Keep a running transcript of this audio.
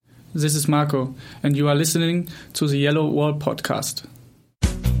this is Marco, and you are listening to the Yellow Wall podcast.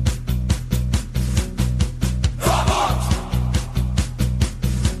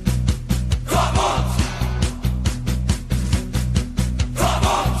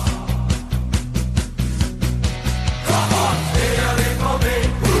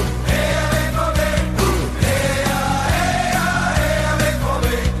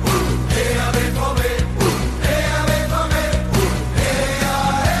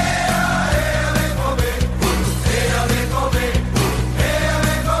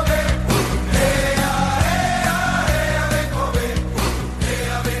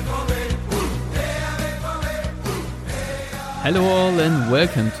 Hello all and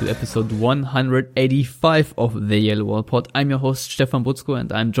welcome to episode 185 of the Yellow Wall Pod. I'm your host Stefan Butzko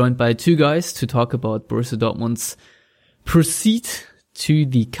and I'm joined by two guys to talk about Borussia Dortmund's proceed to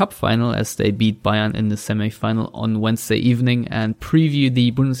the cup final as they beat Bayern in the semi-final on Wednesday evening and preview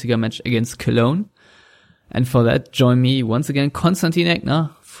the Bundesliga match against Cologne. And for that, join me once again Konstantin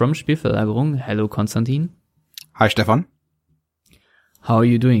Eckner from Spielverlagerung. Hello Konstantin. Hi Stefan. How are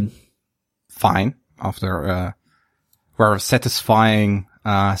you doing? Fine after very satisfying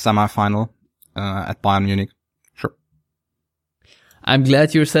semi-final at Bayern Munich. Sure. I'm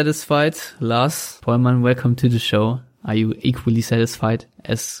glad you're satisfied. Lars Pollmann, welcome to the show. Are you equally satisfied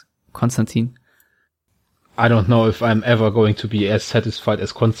as Konstantin? I don't know if I'm ever going to be as satisfied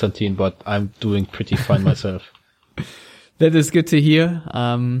as Konstantin, but I'm doing pretty fine myself. That is good to hear.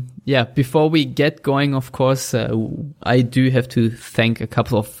 Before we get going, of course, I do have to thank a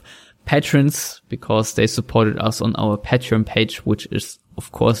couple of patrons because they supported us on our Patreon page, which is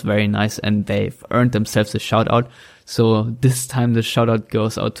of course very nice, and they've earned themselves a shout out. So this time the shout out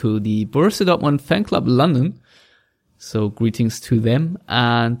goes out to the Borussia Dortmund Fan Club London. So greetings to them,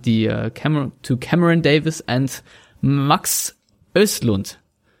 and the Cameron Davis and Max Östlund.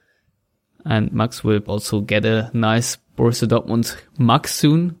 And Max will also get a nice Borussia Dortmund mug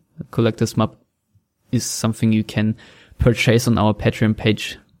soon. The collector's mug is something you can purchase on our Patreon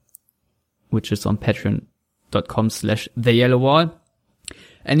page, which is on patreon.com/theyellowwall.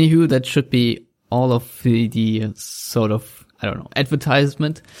 Anywho, that should be all of the sort of,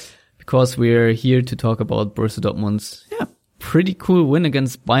 advertisement, because we're here to talk about Borussia Dortmund's, pretty cool win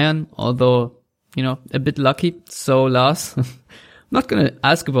against Bayern, although, a bit lucky. So Lars, I'm not gonna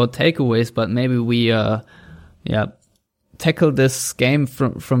ask about takeaways, but maybe we, tackle this game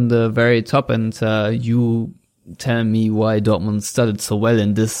from the very top, and, you tell me why Dortmund started so well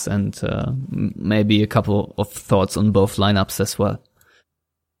in this, and maybe a couple of thoughts on both lineups as well.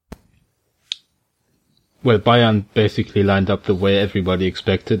 Well, Bayern basically lined up the way everybody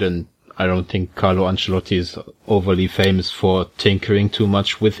expected, and I don't think Carlo Ancelotti is overly famous for tinkering too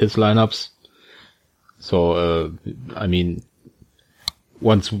much with his lineups. So,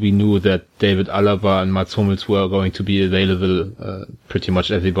 once we knew that David Alaba and Mats Hummels were going to be available, pretty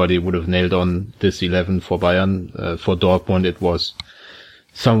much everybody would have nailed on this 11 for Bayern. For Dortmund, it was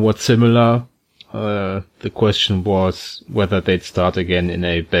somewhat similar. The question was whether they'd start again in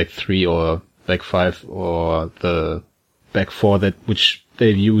a back three or back five, or the back four which they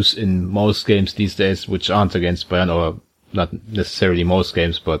use in most games these days, which aren't against Bayern, or not necessarily most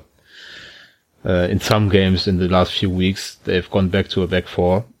games, but in some games in the last few weeks, they've gone back to a back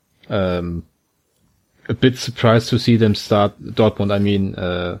four. A bit surprised to see them start Dortmund,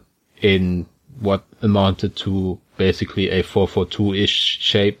 in what amounted to basically a 4-4-2-ish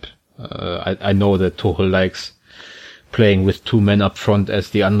shape. I know that Tuchel likes playing with two men up front as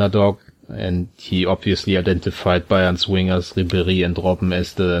the underdog, and he obviously identified Bayern's wingers, Ribéry and Robben,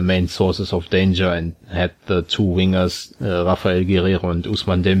 as the main sources of danger, and had the two wingers, Rafael Guerreiro and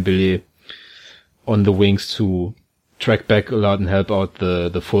Ousmane Dembélé, on the wings to track back a lot and help out the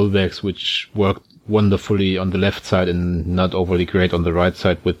fullbacks, which worked wonderfully on the left side and not overly great on the right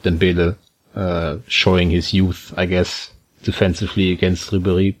side, with Dembele showing his youth, I guess, defensively against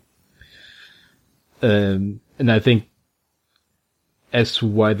Ribéry. And I think as to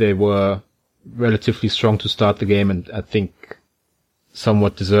why they were relatively strong to start the game, and I think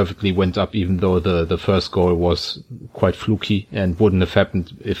somewhat deservedly went up, even though the first goal was quite fluky and wouldn't have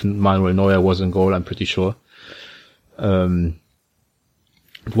happened if Manuel Neuer was in goal, I'm pretty sure. It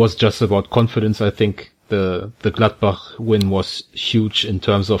was just about confidence. I think the Gladbach win was huge in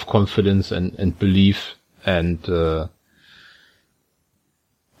terms of confidence and belief, and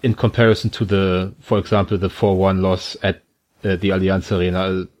in comparison to for example, the 4-1 loss at the Allianz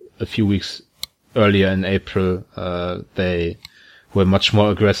Arena a few weeks earlier in April, they were much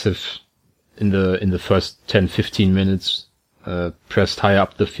more aggressive in the first 10-15 minutes, pressed high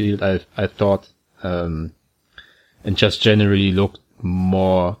up the field, I thought, and just generally looked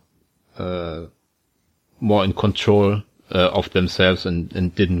more more in control of themselves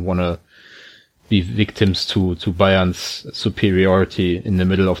and didn't want to be victims to Bayern's superiority in the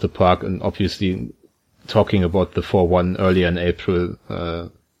middle of the park. And obviously, talking about the 4-1 earlier in April,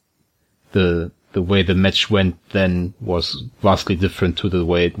 the way the match went then was vastly different to the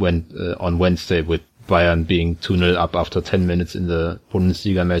way it went on Wednesday, with Bayern being 2-0 up after 10 minutes in the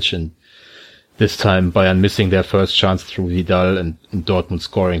Bundesliga match, and this time Bayern missing their first chance through Vidal and Dortmund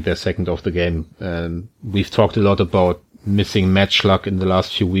scoring their second of the game. We've talked a lot about missing match luck in the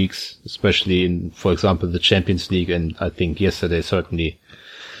last few weeks, especially in, for example, the Champions League, and I think yesterday certainly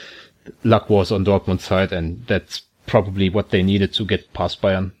luck was on Dortmund's side, and that's probably what they needed to get past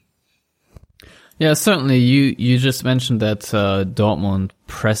Bayern. Yeah, certainly. You just mentioned that Dortmund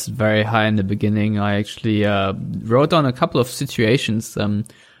pressed very high in the beginning. I actually wrote down a couple of situations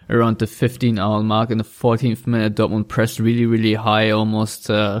around the 15-hour mark. In the 14th minute, Dortmund pressed really, really high, almost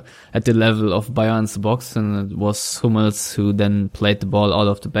at the level of Bayern's box, and it was Hummels who then played the ball out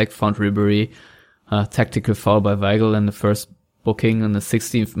of the back, found Ribéry. Tactical foul by Weigl in the first booking in the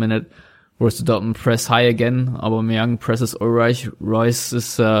 16th minute. Borussia Dortmund press high again. Aubameyang presses Ulreich. Reus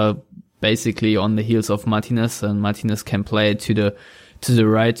is basically on the heels of Martinez, and Martinez can play to the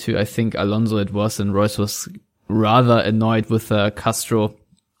right to, I think, Alonso it was, and Reus was rather annoyed with Castro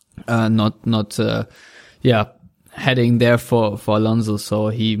not heading there for Alonso, so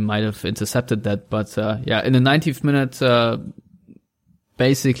he might have intercepted that. But in the 90th minute,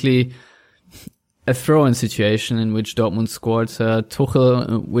 basically a throw-in situation in which Dortmund scored.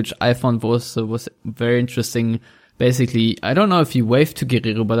 Tuchel, which I found was very interesting. Basically, I don't know if he waved to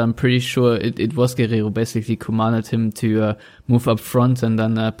Guerreiro, but I'm pretty sure it was Guerreiro. Basically commanded him to move up front, and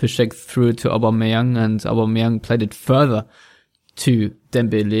then Piszczek threw it to Aubameyang, and Aubameyang played it further to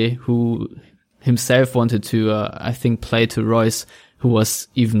Dembele, who himself wanted to, I think, play to Reus, who was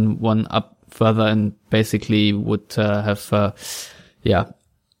even one up further and basically would have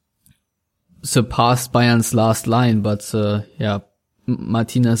surpassed Bayern's last line. But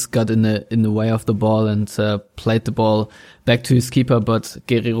Martinez got in the way of the ball and played the ball back to his keeper, but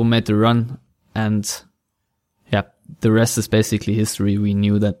Guerreiro made the run, and the rest is basically history. We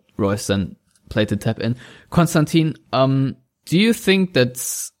knew that Reus then played the tap in. Konstantin, do you think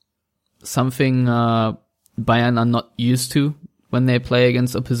that's something Bayern are not used to when they play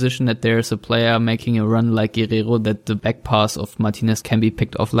against opposition, that there's a player making a run like Guerreiro, that the back pass of Martinez can be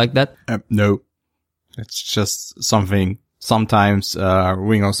picked off like that? No, it's just something sometimes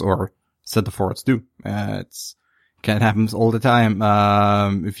wingers or center forwards do. It's can happen all the time.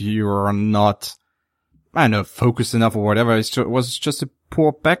 If you are not, I don't know, focused enough or whatever, it was just a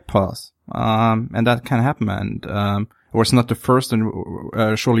poor back pass, and that can happen. And it was not the first,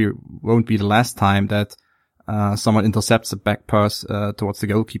 and surely won't be the last time that someone intercepts a back pass towards the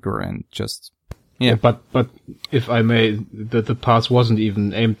goalkeeper and just. Yeah, but if I may, the pass wasn't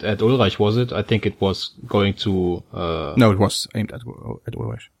even aimed at Ulreich, was it? I think it was going to. No, it was aimed at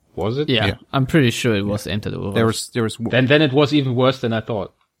Ulreich. Was it? Yeah, I'm pretty sure it was aimed at Ulreich. There was. Then it was even worse than I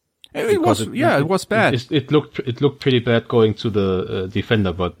thought. It was bad. It looked pretty bad going to the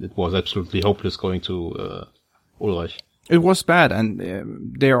defender, but it was absolutely hopeless going to Ulreich. It was bad,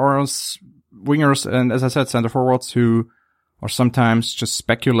 and there are wingers and, as I said, center forwards who are sometimes just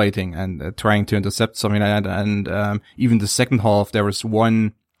speculating and trying to intercept something like that. And even the second half, there was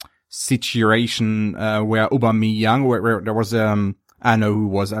one situation where Aubameyang, where there was I don't know who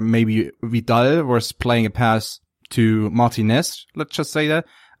was, maybe Vidal was playing a pass to Martinez, let's just say that.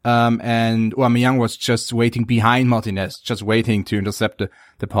 And Aubameyang was just waiting behind Martinez, just waiting to intercept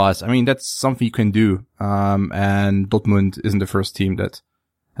the pass. I mean, that's something you can do. And Dortmund isn't the first team that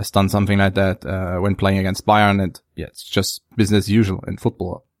has done something like that, when playing against Bayern. And yeah, it's just business as usual in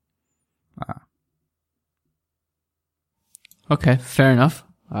football. Okay, fair enough.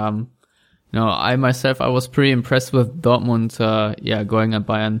 I myself, I was pretty impressed with Dortmund, going at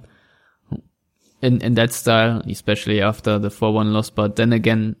Bayern in that style, especially after the 4-1 loss. But then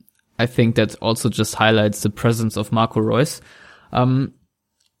again, I think that also just highlights the presence of Marco Reus. I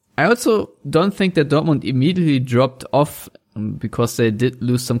also don't think that Dortmund immediately dropped off, because they did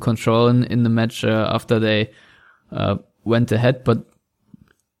lose some control in the match after they went ahead. But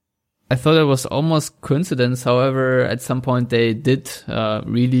I thought it was almost coincidence. However, at some point they did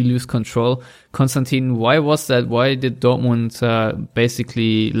really lose control. Konstantin, why was that? Why did Dortmund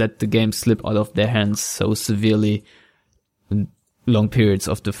basically let the game slip out of their hands so severely in long periods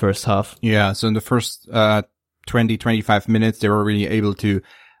of the first half? Yeah, so in the first 20-25 minutes, they were really able to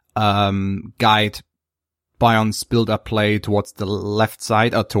guide Bayern's build-up play towards the left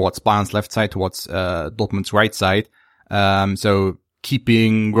side, towards Bayern's left side, towards Dortmund's right side. So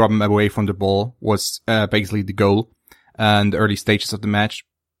keeping Robben away from the ball was basically the goal and the early stages of the match.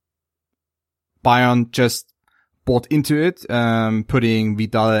 Bayern just bought into it, putting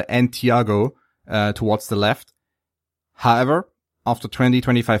Vidal and Thiago towards the left. However, after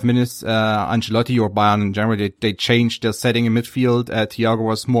 20-25 minutes, Ancelotti or Bayern in general, they changed their setting in midfield. Thiago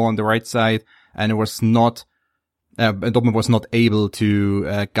was more on the right side, and it was not Dortmund was not able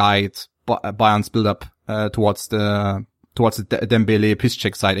to guide Bayern's build-up towards the Dembele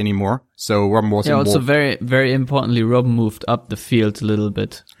Piszczek side anymore. So Robben was also very, very importantly, Robben moved up the field a little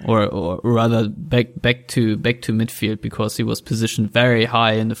bit, or rather back to midfield, because he was positioned very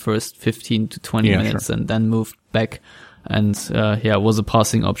high in the first 15 to 20 minutes, and then moved back. And was a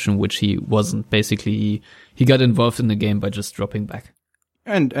passing option, which he wasn't. Basically, he got involved in the game by just dropping back.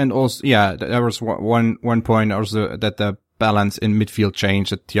 And also, there was one point also that the balance in midfield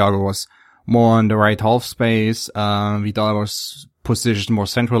changed, that Thiago was more on the right half space, Vidal was positioned more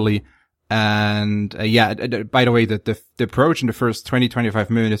centrally, and by the way, the approach in the first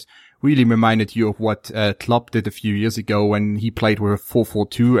 20-25 minutes really reminded you of what Klopp did a few years ago when he played with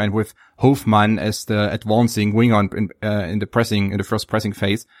 4-4-2 and with Hofmann as the advancing winger in the first pressing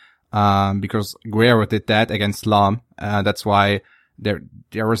phase, because Guerrero did that against Lahm. That's why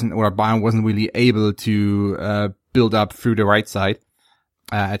Bayern wasn't really able to build up through the right side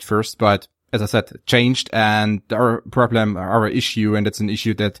at first, but as I said, it changed, and our issue, and it's an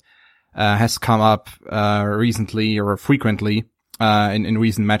issue that has come up recently or frequently in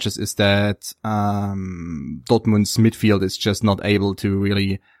recent matches, is that Dortmund's midfield is just not able to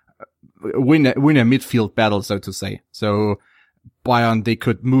really win a midfield battle, so to say. So Bayern, they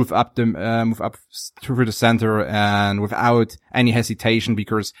could move up through the center and without any hesitation,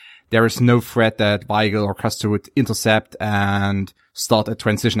 because there is no threat that Weigl or Castro would intercept and start a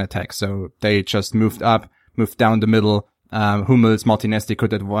transition attack. So they just moved down the middle. Hummels, Martinez, they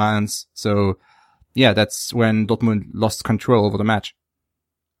could advance. So that's when Dortmund lost control over the match.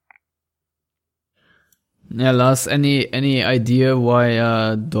 Yeah, Lars, any idea why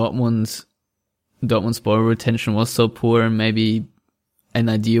Dortmund's ball retention was so poor, and maybe an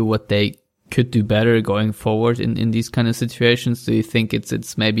idea what they could do better going forward in these kind of situations? Do you think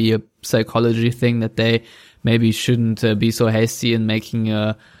it's maybe a psychology thing that they maybe shouldn't be so hasty in making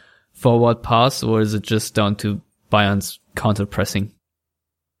a forward pass, or is it just down to Bayern's counter pressing?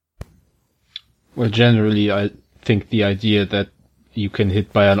 Well, generally, I think the idea that you can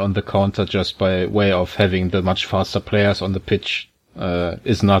hit Bayern on the counter just by way of having the much faster players on the pitch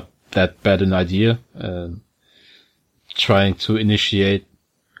is not that bad an idea. Trying to initiate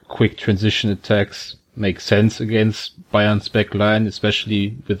quick transition attacks makes sense against Bayern's back line,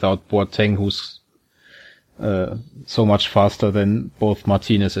 especially without Boateng, who's so much faster than both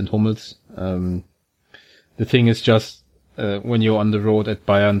Martinez and Hummels. The thing is just, when you're on the road at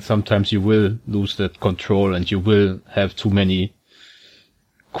Bayern, sometimes you will lose that control and you will have too many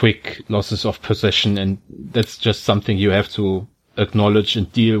quick losses of possession, and that's just something you have to acknowledge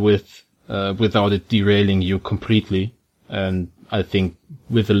and deal with without it derailing you completely. And I think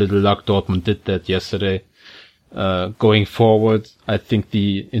with a little luck, Dortmund did that yesterday. Going forward, I think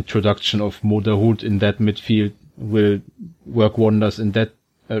the introduction of Moderhut in that midfield will work wonders in that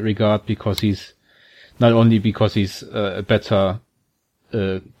regard, because he's not only because he's a better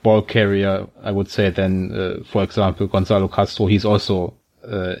ball carrier, I would say, than for example Gonzalo Castro. He's also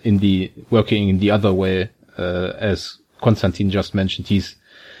working in the other way, as Konstantin just mentioned. He's,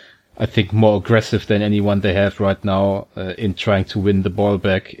 I think, more aggressive than anyone they have right now in trying to win the ball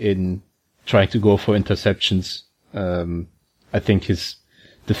back, in trying to go for interceptions. I think his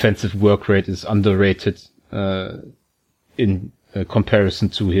defensive work rate is underrated in comparison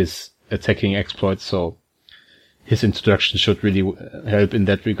to his attacking exploits, so his introduction should really help in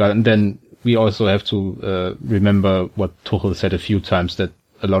that regard. And then we also have to remember what Tuchel said a few times, that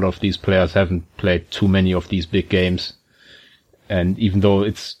a lot of these players haven't played too many of these big games, and even though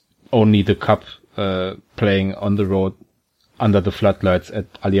it's only the cup, playing on the road under the floodlights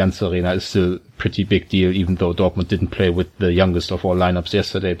at Allianz Arena is still a pretty big deal, even though Dortmund didn't play with the youngest of all lineups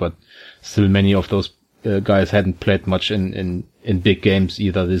yesterday, but still many of those guys hadn't played much in big games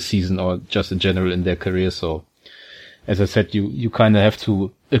either this season or just in general in their career. So as I said, you kind of have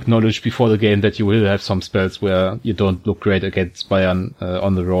to acknowledge before the game that you will have some spells where you don't look great against Bayern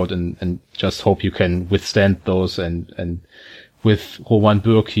on the road, and just hope you can withstand those, and with Roman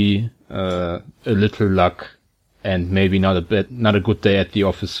Bürki, a little luck and maybe not a good day at the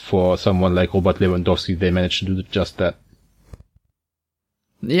office for someone like Robert Lewandowski, they managed to do just that.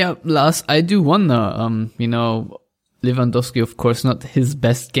 Yeah, Lars, I do wonder, Lewandowski, of course, not his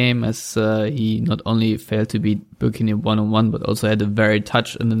best game, as he not only failed to beat Burkini 1-on-1, but also had a very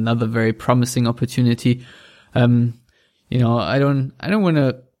touch and another very promising opportunity. I don't want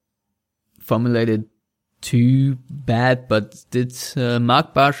to formulate it too bad, but did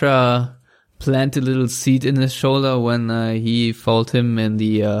Marc Bartra plant a little seed in his shoulder when he fouled him in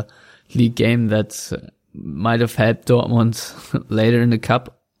the league game that might have helped Dortmund later in the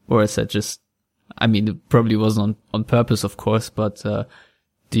cup? Or is that just, it probably wasn't on purpose, of course, but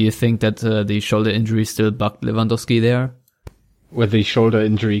do you think that the shoulder injury still bugged Lewandowski there? Well, the shoulder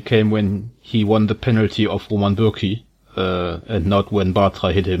injury came when he won the penalty of Roman Bürki, and not when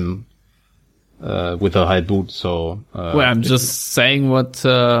Bartra hit him with a high boot. So I'm just saying what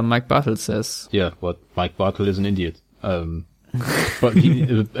Mike Bartel says. Yeah, but Mike Bartel is an idiot. But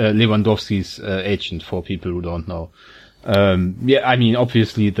Lewandowski's agent, for people who don't know.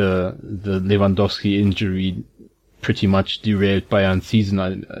 Obviously the Lewandowski injury pretty much derailed Bayern's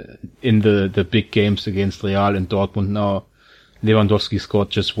season. In the big games against Real and Dortmund now, Lewandowski scored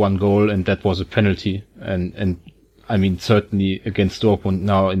just one goal, and that was a penalty. And certainly against Dortmund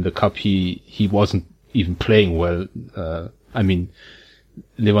now in the cup, he wasn't even playing well.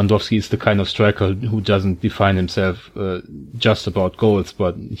 Lewandowski is the kind of striker who doesn't define himself just about goals,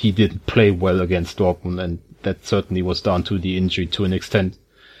 but he didn't play well against Dortmund, and that certainly was down to the injury to an extent.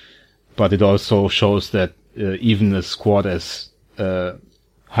 But it also shows that even a squad as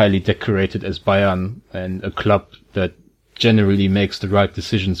highly decorated as Bayern, and a club that generally makes the right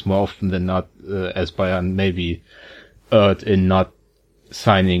decisions more often than not, as Bayern maybe erred in not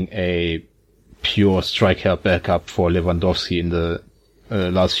signing a pure striker backup for Lewandowski in the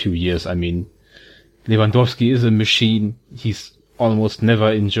last few years. Lewandowski is a machine. He's almost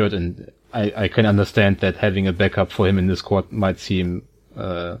never injured, and I can understand that having a backup for him in the squad might seem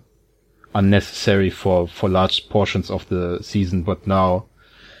unnecessary for large portions of the season. But now,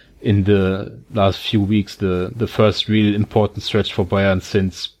 in the last few weeks, the first real important stretch for Bayern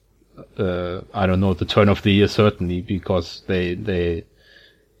since the turn of the year, certainly, because the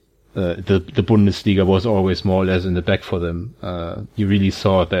Bundesliga was always more or less in the back for them. You really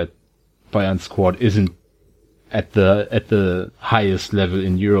saw that Bayern's squad isn't at the highest level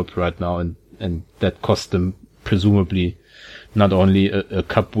in Europe right now, and that cost them presumably not only a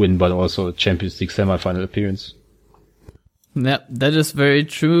cup win but also a Champions League semi-final appearance. Yeah, that is very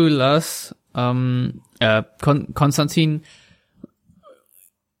true, Lars. Konstantin,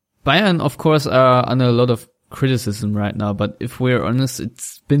 Bayern, of course, are under a lot of criticism right now, but if we're honest,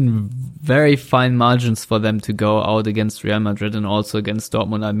 it's been very fine margins for them to go out against Real Madrid and also against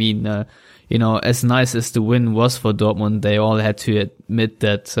Dortmund. As nice as the win was for Dortmund, they all had to admit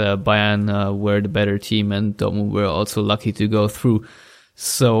that Bayern were the better team, and Dortmund were also lucky to go through.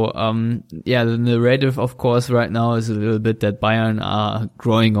 So, the narrative, of course, right now is a little bit that Bayern are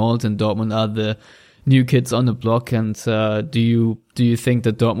growing old and Dortmund are the new kids on the block. And do you think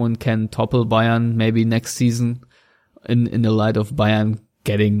that Dortmund can topple Bayern maybe next season in the light of Bayern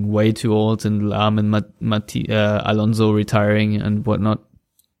getting way too old and Lahm and Alonso retiring and whatnot?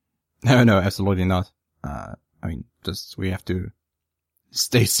 No, absolutely not. We have to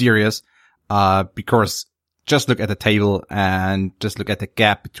stay serious, because just look at the table and just look at the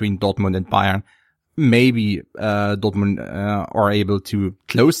gap between Dortmund and Bayern. Maybe, Dortmund, are able to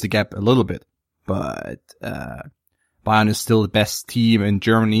close the gap a little bit, but, Bayern is still the best team in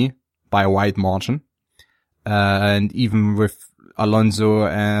Germany by a wide margin. And even with Alonso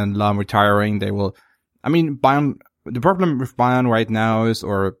and Lahm retiring, Bayern, the problem with Bayern right now is,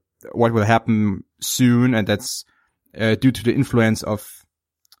 or what will happen soon, and that's due to the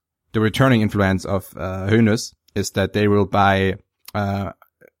returning influence of Hoeneß, is that they will buy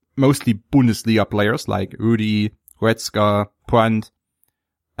mostly Bundesliga players like Rudi, Goretzka, Brandt,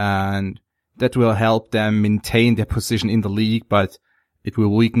 and that will help them maintain their position in the league, but it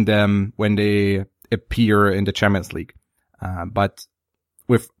will weaken them when they appear in the Champions League. But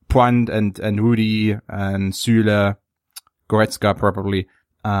with Brandt and Rudi and Süle, Goretzka probably,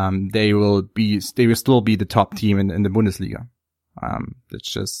 they will still be the top team in the Bundesliga.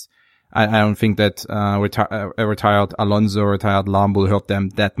 It's just, I don't think that, retired Alonso, retired Lahm will hurt them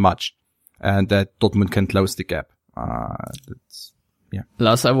that much, and that Dortmund can close the gap.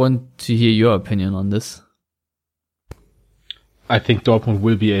 Lars, I want to hear your opinion on this. I think Dortmund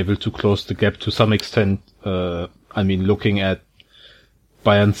will be able to close the gap to some extent. Looking at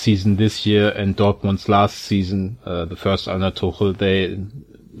Bayern's season this year and Dortmund's last season, the first under Tuchel,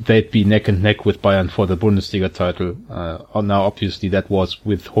 they'd be neck and neck with Bayern for the Bundesliga title. Now, obviously, that was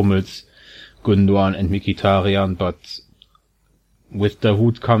with Hummels, Gundogan, and Mkhitaryan, but with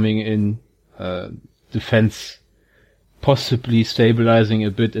Dahoud coming in, defense possibly stabilizing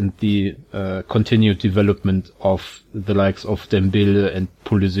a bit, and the continued development of the likes of Dembele and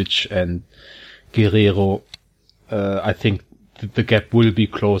Pulisic and Guerrero, I think the gap will be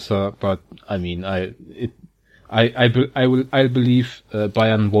closer. But I mean, I believe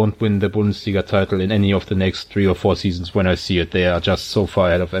Bayern won't win the Bundesliga title in any of the next 3 or 4 seasons. When I see it, they are just so far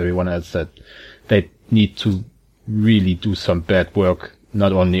ahead of everyone else that they need to really do some bad work,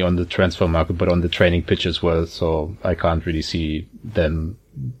 not only on the transfer market, but on the training pitch as well. So I can't really see them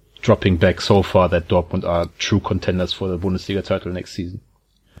dropping back so far that Dortmund are true contenders for the Bundesliga title next season.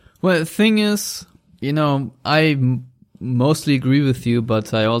 Well, the thing is, I mostly agree with you,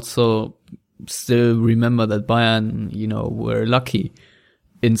 but I also still remember that Bayern, were lucky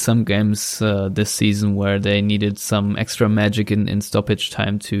in some games this season where they needed some extra magic in stoppage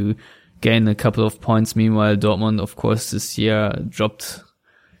time to gain a couple of points. Meanwhile, Dortmund, of course, this year dropped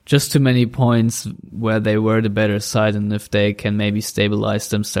just too many points where they were the better side. And if they can maybe stabilize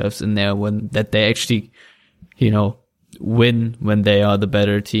themselves in there that they actually, win when they are the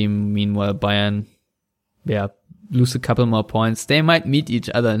better team. Meanwhile, Bayern, lose a couple more points. They might meet each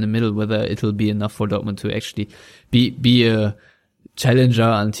other in the middle, whether it'll be enough for Dortmund to actually be a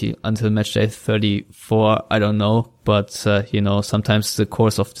challenger until match day 34. I don't know. But, sometimes the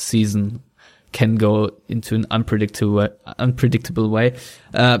course of the season can go into an unpredictable way.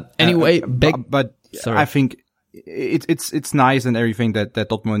 Anyway, but sorry. I think it's nice and everything that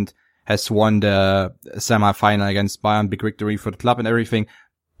Dortmund has won the semi-final against Bayern, big victory for the club and everything.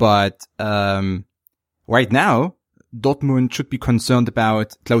 But, right now, Dortmund should be concerned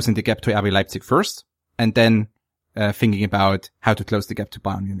about closing the gap to RB Leipzig first, and then thinking about how to close the gap to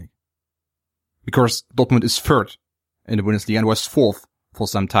Bayern Munich. Because Dortmund is third in the Bundesliga and was fourth for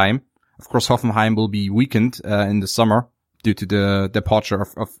some time. Of course, Hoffenheim will be weakened in the summer due to the departure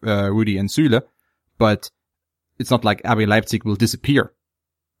of Rudi and Süle, but it's not like RB Leipzig will disappear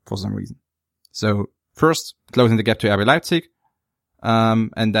for some reason. So first, closing the gap to RB Leipzig,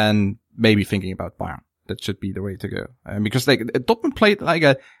 and then maybe thinking about Bayern. That should be the way to go. Because Dortmund played like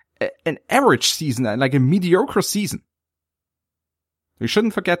an average season, like a mediocre season. We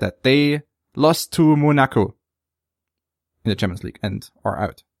shouldn't forget that. They lost to Monaco in the Champions League and are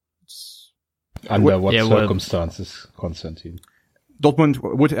out. Under what circumstances, Konstantin? Dortmund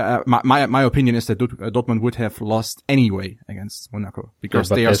would, my opinion is that Dortmund would have lost anyway against Monaco because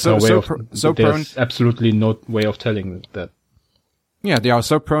they are so prone. There's absolutely no way of telling that. Yeah, they are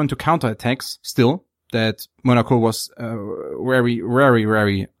so prone to counterattacks still that Monaco was a very, very,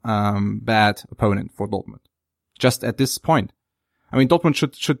 very bad opponent for Dortmund. Just at this point. I mean, Dortmund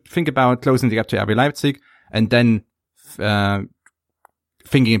should think about closing the gap to RB Leipzig and then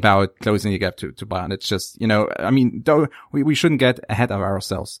thinking about closing the gap to Bayern. It's just, we shouldn't get ahead of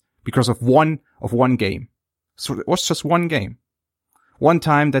ourselves because of one game. So it was just one game. One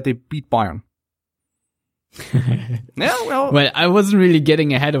time that they beat Bayern. Yeah, well, I wasn't really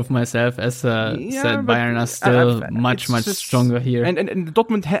getting ahead of myself, as said. Bayern are still much stronger here, and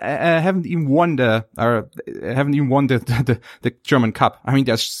Dortmund haven't even won the German Cup. I mean,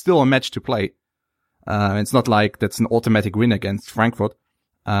 there's still a match to play. It's not like that's an automatic win against Frankfurt.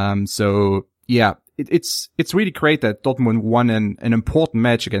 So yeah, it's really great that Dortmund won an important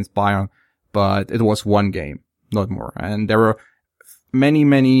match against Bayern, but it was one game, not more, and there were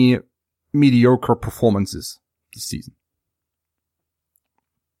many mediocre performances this season.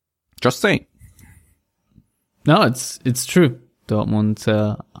 Just saying. No, it's true. Dortmund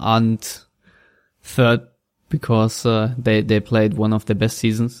aren't third because they played one of their best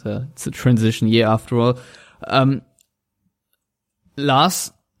seasons. It's a transition year after all.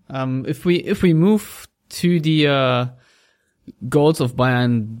 Lars, if we move to the goals of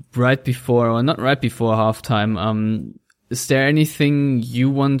Bayern right before halftime, is there anything you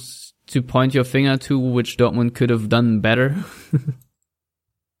want to point your finger to which Dortmund could have done better?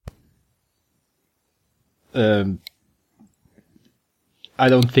 I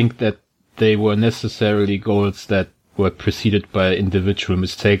don't think that they were necessarily goals that were preceded by individual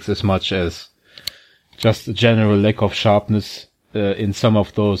mistakes as much as just a general lack of sharpness in some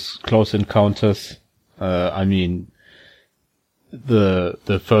of those close encounters. I mean,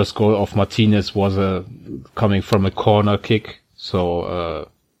 the first goal of Martinez was coming from a corner kick, so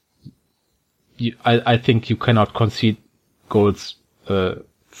I think you cannot concede goals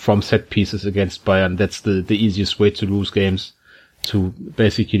from set pieces against Bayern. That's the easiest way to lose games, to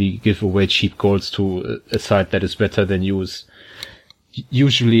basically give away cheap goals to a side that is better than you is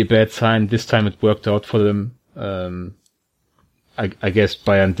usually a bad sign. This time it worked out for them. I guess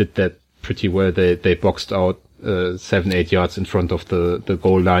Bayern did that pretty well. They boxed out 7-8 yards in front of the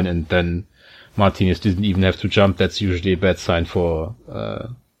goal line and then Martinez didn't even have to jump. That's usually a bad sign for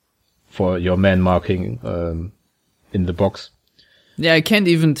your man marking, in the box. Yeah, I can't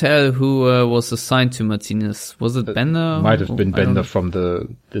even tell who was assigned to Martinez. Was it Bender? Might have been Bender from the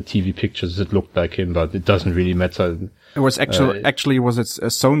TV pictures. It looked like him, but it doesn't really matter. It was actually was its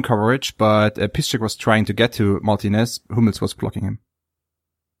zone coverage, but Piszczek was trying to get to Martinez. Hummels was blocking him.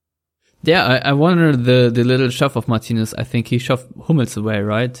 Yeah, I wonder the little shove of Martinez. I think he shoved Hummels away,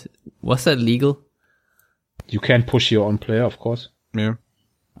 right? Was that legal? You can push your own player, of course. Yeah,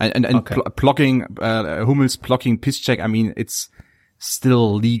 and Okay. blocking Hummels blocking Piszczek. I mean, it's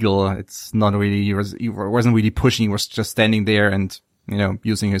still legal. It's not really. He wasn't really pushing. He was just standing there and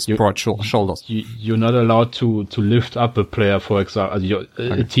using his broad shoulders. You're not allowed to lift up a player, for example,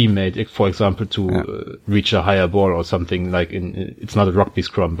 a teammate, for example, to reach a higher ball or something like it's not a rugby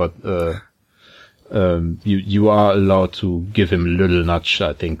scrum, but, you are allowed to give him a little nudge.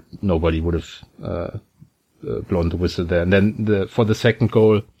 I think nobody would have, blown the whistle there. And then for the second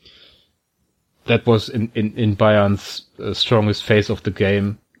goal, that was in Bayern's strongest phase of the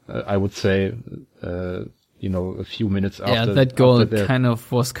game, I would say, a few minutes after. Yeah, that goal kind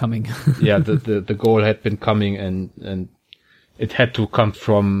of was coming. Yeah, the goal had been coming and it had to come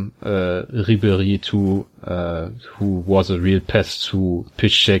from, Ribéry who was a real pest to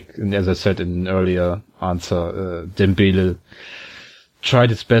Piszczek. And as I said in an earlier answer, Dembele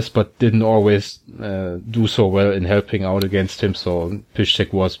tried his best, but didn't always, do so well in helping out against him. So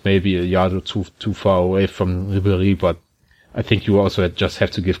Piszczek was maybe a yard or too far away from Ribéry, but I think you also just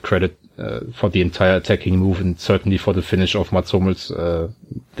have to give credit for the entire attacking move and certainly for the finish of Mats Hummels.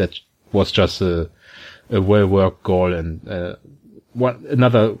 That was just a well-worked goal and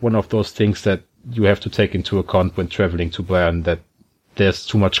another one of those things that you have to take into account when traveling to Bayern, that there's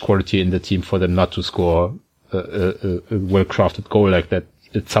too much quality in the team for them not to score a well-crafted goal like that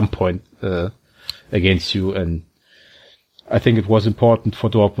at some point against you. And I think it was important for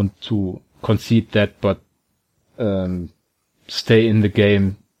Dortmund to concede that, but stay in the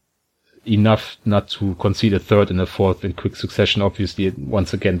game enough not to concede a third and a fourth in quick succession. Obviously,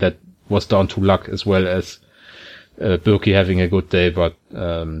 once again, that was down to luck as well as Bürki having a good day, but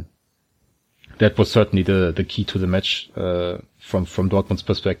that was certainly the key to the match from Dortmund's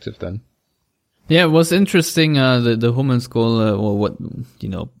perspective then. Yeah, it was interesting, the Hummels goal, or what,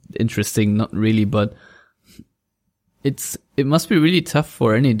 interesting, not really, but it must be really tough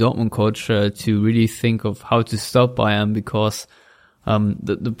for any Dortmund coach to really think of how to stop Bayern, because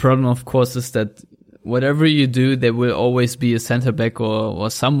the problem, of course, is that whatever you do, there will always be a center back or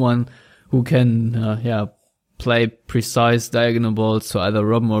someone who can play precise diagonal balls to either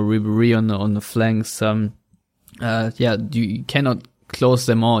Robben or Ribéry on the flanks. You cannot close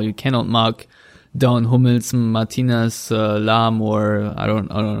them all. You cannot mark down Hummels, Martinez, Lahm, or I don't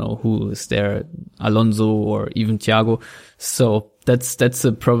know who is there, Alonso or even Thiago. So that's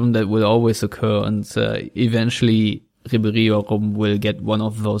a problem that will always occur, and eventually Ribéry or Robben will get one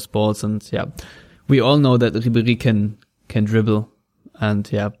of those balls. And we all know that Ribéry can dribble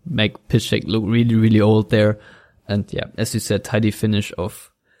and make Piszczek look really, really old there. And as you said, tidy finish of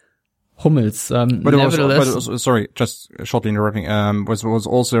Hummels. But it was, sorry, just shortly interrupting, was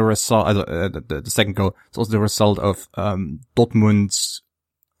also a result, the second goal, it's also the result of, Dortmund's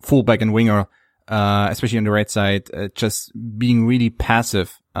fullback and winger, especially on the right side, just being really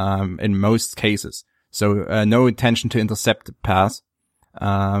passive, in most cases. So, no intention to intercept the pass.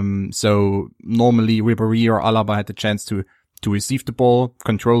 So normally Ribéry or Alaba had the chance to receive the ball,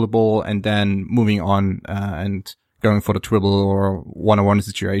 control the ball, and then moving on, and going for the dribble or one-on-one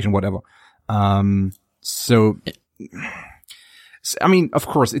situation, whatever. So, I mean, of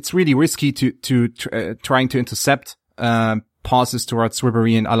course, it's really risky to trying to intercept, passes towards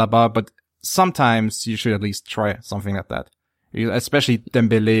Ribéry and Alaba, but sometimes you should at least try something like that. Especially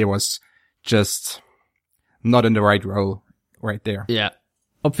Dembele was just not in the right role right there. Yeah.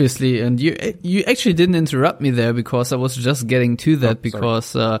 Obviously, and you actually didn't interrupt me there, because I was just getting to that,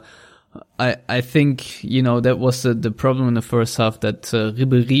 because I think, that was the problem in the first half, that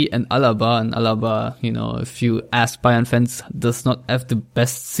Ribéry and Alaba, if you ask Bayern fans, does not have the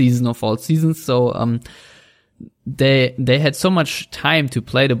best season of all seasons. So they had so much time to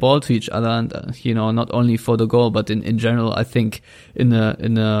play the ball to each other, and not only for the goal, but in general, I think in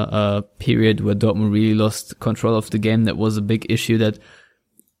a period where Dortmund really lost control of the game, that was a big issue, that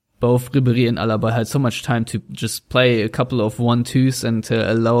both Ribéry and Alaba had so much time to just play a couple of 1-2s and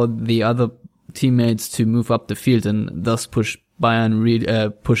to allow the other teammates to move up the field, and thus push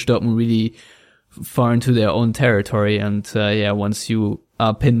Dortmund really far into their own territory. And once you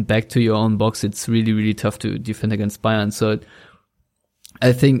are pinned back to your own box, it's really, really tough to defend against Bayern. So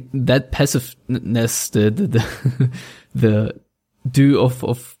I think that passiveness, the due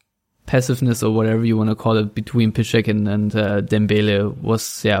of passiveness or whatever you want to call it between Piszczek and Dembele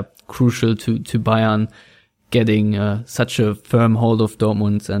was crucial to Bayern getting such a firm hold of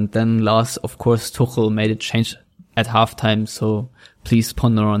Dortmund. And then last, of course, Tuchel made a change at halftime. So please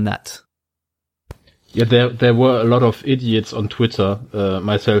ponder on that. Yeah, there were a lot of idiots on Twitter,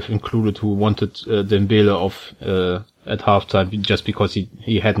 myself included, who wanted Dembele off at halftime just because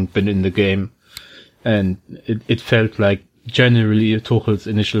he hadn't been in the game, and it felt like generally Tuchel's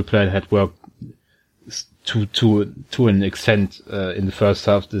initial plan had worked to an extent in the first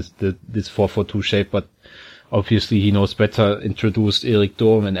half. This 4-4-2 shape, but obviously he knows better. Introduced Erik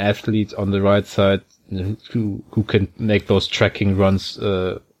Durm, an athlete on the right side who can make those tracking runs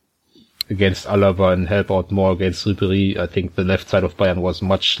against Alaba and help out more against Ribéry. I think the left side of Bayern was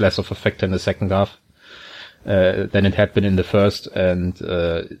much less of a factor in the second half than it had been in the first, and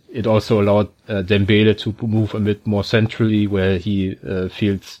it also allowed Dembele to move a bit more centrally, where he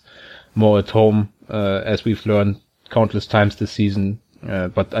feels more at home, as we've learned countless times this season.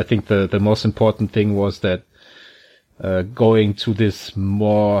 But I think the most important thing was that going to this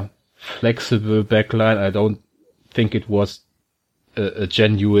more flexible backline, I don't think it was a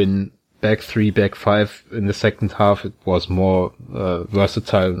genuine back 3, back 5 in the second half. It was more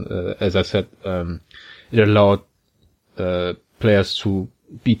versatile. As I said, it allowed players to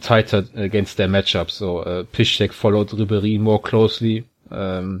be tighter against their matchups. So Piszczek followed Ribéry more closely.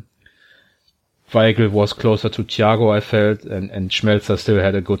 Weigl was closer to Thiago, I felt, and Schmelzer still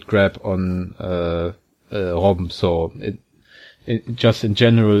had a good grab on Robben. So it just in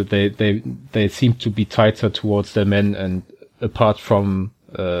general, they seemed to be tighter towards their men, and apart from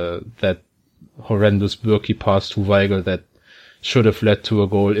that horrendous Bürki pass to Weigl that should have led to a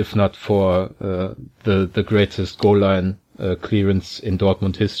goal, if not for the greatest goal line clearance in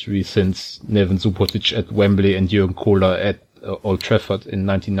Dortmund history since Neven Subotic at Wembley and Jürgen Kohler at Old Trafford in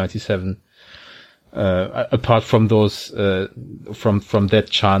 1997. Apart from those, from that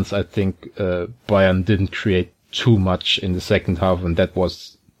chance, I think Bayern didn't create too much in the second half, and that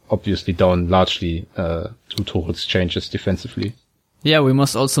was obviously down largely to Tuchel's changes defensively. Yeah, we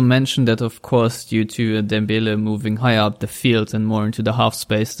must also mention that, of course, due to Dembele moving higher up the field and more into the half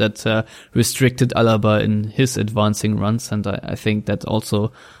space, that restricted Alaba in his advancing runs, and I think that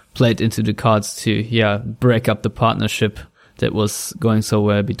also played into the cards to break up the partnership that was going so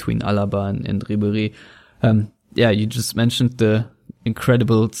well between Alaba and Ribéry. You just mentioned the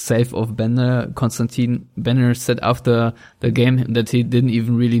incredible save of Bender. Konstantin Bender said after the game that he didn't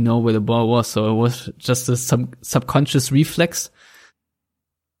even really know where the ball was, so it was just a subconscious reflex.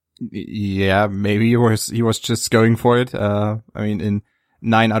 Yeah, maybe he was just going for it. I mean, in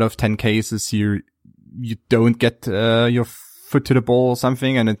 9 out of 10 cases, you don't get your foot to the ball or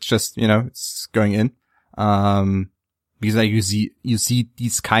something, and it's just, it's going in. Because like you see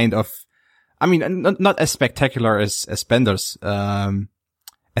these kind of, I mean, not as spectacular as Bender's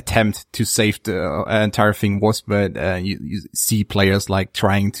attempt to save the entire thing was, but you see players like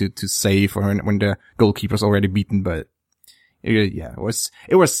trying to save or when the goalkeeper's already beaten, but it was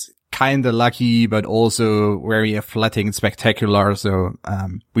kind of lucky, but also very athletic and spectacular. So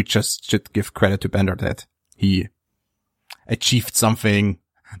we just should give credit to Bender that he achieved something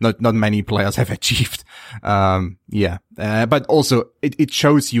not many players have achieved. But also it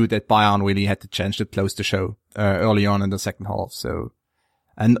shows you that Bayern really had the chance to close the show early on in the second half. So,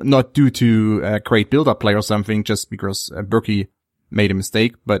 and not due to a great build-up play or something, just because Bürki made a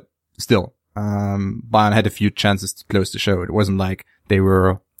mistake, but still. Bayern had a few chances to close the show. It wasn't like they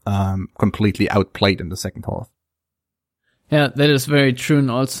were completely outplayed in the second half. Yeah, that is very true,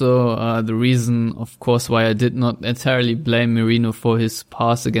 and also the reason, of course, why I did not entirely blame Merino for his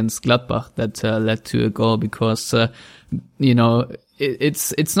pass against Gladbach that led to a goal, because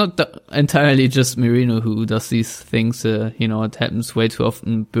it's not entirely just Merino who does these things. It happens way too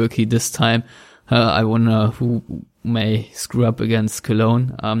often. Bürki this time. I wonder who may screw up against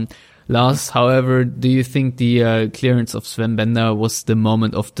Cologne. Lars, however, do you think the clearance of Sven Bender was the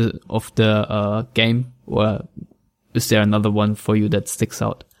moment of the game, or is there another one for you that sticks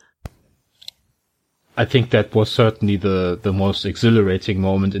out? I think that was certainly the most exhilarating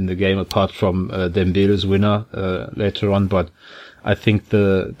moment in the game, apart from Dembele's winner later on. But I think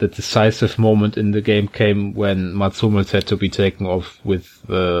the decisive moment in the game came when Mats Hummels had to be taken off with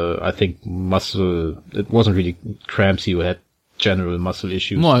I think muscle. It wasn't really cramps; he had general muscle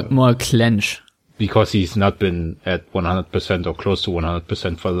issues. More clench. Because he's not been at 100% or close to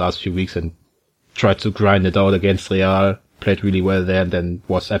 100% for the last few weeks, and tried to grind it out against Real, played really well there, and then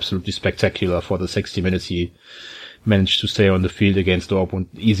was absolutely spectacular for the 60 minutes he managed to stay on the field against Dortmund.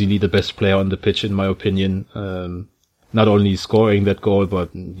 Easily the best player on the pitch, in my opinion. Not only scoring that goal, but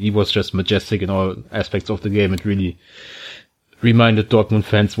he was just majestic in all aspects of the game. It really reminded Dortmund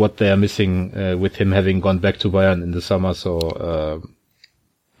fans what they are missing with him having gone back to Bayern in the summer. So,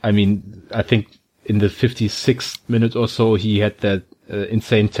 I mean, I think in the 56th minute or so, he had that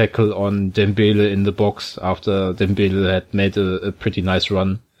insane tackle on Dembele in the box after Dembele had made a pretty nice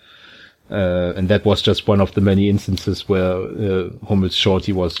run. And that was just one of the many instances where Hummels showed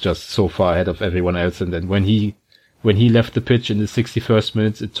he was just so far ahead of everyone else. And then when he left the pitch in the 61st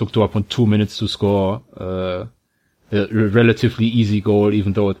minute, it took Dortmund 2 minutes to score a relatively easy goal,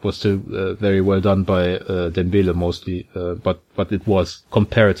 even though it was still very well done by Dembele mostly. But it was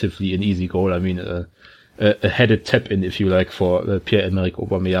comparatively an easy goal. I mean, a headed tap-in, if you like, for Pierre-Emerick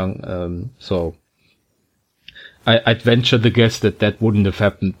Aubameyang. So I'd venture the guess that wouldn't have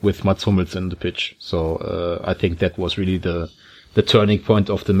happened with Mats Hummels in the pitch. So I think that was really the turning point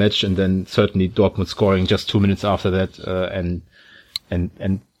of the match, and then certainly Dortmund scoring just 2 minutes after that,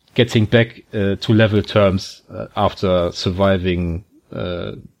 and getting back to level terms after surviving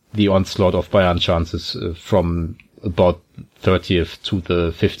the onslaught of Bayern chances from about 30th to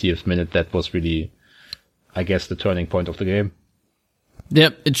the 50th minute. That was really, I guess, the turning point of the game. Yeah,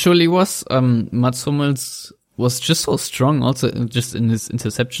 it surely was. Mats Hummels was just so strong, also just in his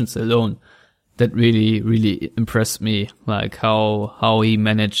interceptions alone. That really, really impressed me. Like how he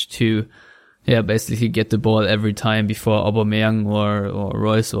managed to, basically get the ball every time before Aubameyang or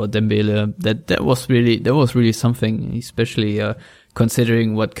Royce or Dembele. That was really something, especially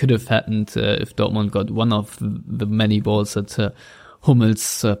considering what could have happened if Dortmund got one of the many balls that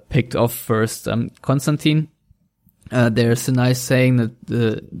Hummels picked off first. Konstantin, there's a nice saying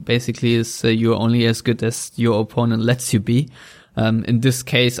that basically is you're only as good as your opponent lets you be. In this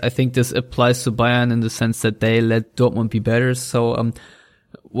case, I think this applies to Bayern in the sense that they let Dortmund be better. So,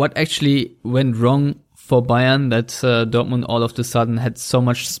 what actually went wrong for Bayern that Dortmund all of a sudden had so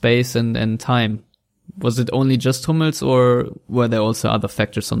much space and time? Was it only just Hummels, or were there also other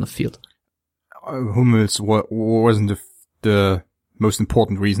factors on the field? Hummels wasn't the most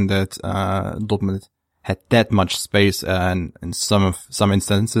important reason that Dortmund had that much space, and in some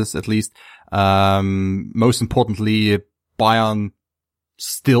instances at least. Most importantly, Bayern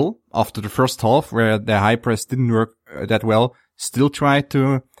still, after the first half, where their high press didn't work that well, still tried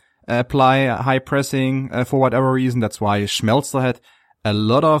to apply high pressing for whatever reason. That's why Schmelzer had a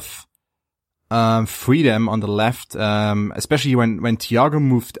lot of freedom on the left, especially when Thiago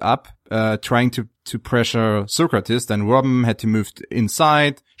moved up, trying to pressure Sokratis. Then Robben had to move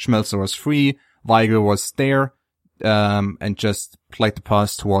inside. Schmelzer was free. Weigl was there, and just played the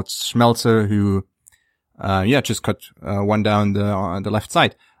pass towards Schmelzer, who just cut one down the left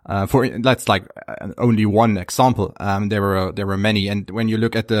side. That's like only one example. There were many, and when you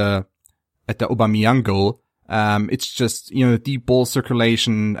look at the Aubameyang goal, it's just deep ball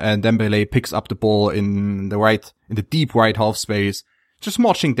circulation, and Dembele picks up the ball in the deep right half space, just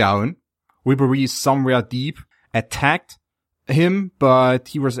marching down. Ribéry somewhere deep attacked him, but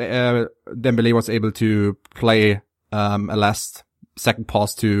Dembele was able to play a last second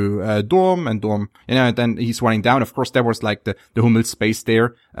pass to Dorm, and Dorm, then he's running down. Of course, there was like the Hummels space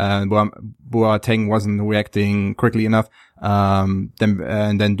there. Boateng wasn't reacting quickly enough. And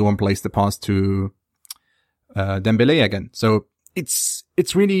then Dorm plays the pass to Dembele again. So it's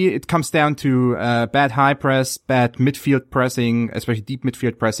really, it comes down to bad high press, bad midfield pressing, especially deep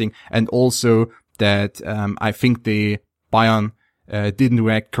midfield pressing, and also that I think Bayern didn't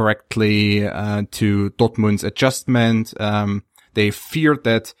react correctly to Dortmund's adjustment. They feared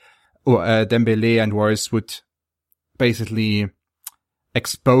that Dembele and Royce would basically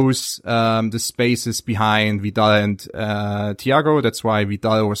expose the spaces behind Vidal and Thiago. That's why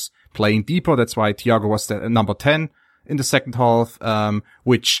Vidal was playing deeper. That's why Thiago was the number 10 in the second half,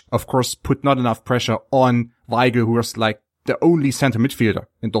 which of course put not enough pressure on Weigl, who was like the only center midfielder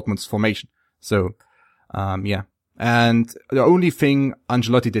in Dortmund's formation. So, And the only thing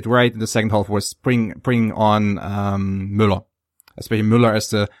Ancelotti did right in the second half was bring on Müller. Especially Müller as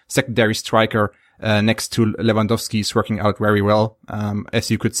the secondary striker next to Lewandowski is working out very well, as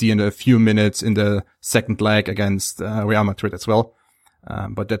you could see in a few minutes in the second leg against Real Madrid as well.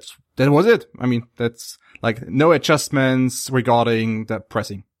 But that was it. I mean, that's like no adjustments regarding the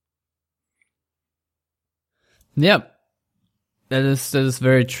pressing. Yeah, that is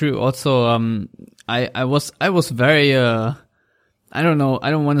very true. Also, I was very I don't know, I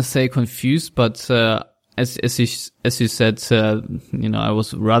don't want to say confused, but as you said, I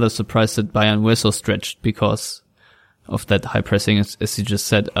was rather surprised that Bayern were so stretched because of that high pressing, as you just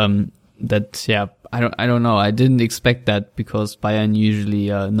said. I don't know. I didn't expect that because Bayern usually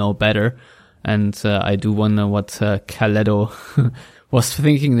know better, and I do wonder what Caledo was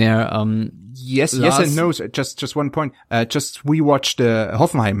thinking there. Yes and no. Just one point. We watched the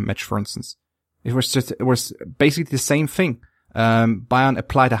Hoffenheim match, for instance. It was basically the same thing. Bayern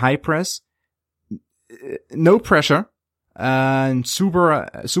applied a high press, no pressure, and Super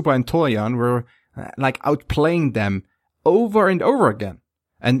and Torian were like outplaying them over and over again.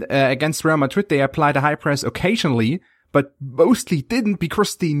 And against Real Madrid, they applied a high press occasionally, but mostly didn't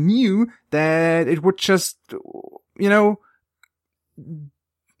because they knew that it would just,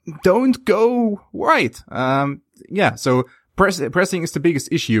 don't go right. So pressing is the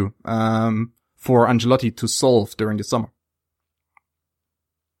biggest issue for Ancelotti to solve during the summer.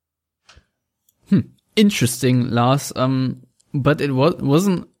 Interesting, Lars. But it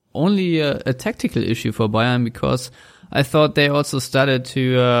wasn't only a tactical issue for Bayern, because I thought they also started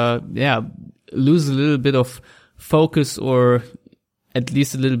to lose a little bit of focus, or at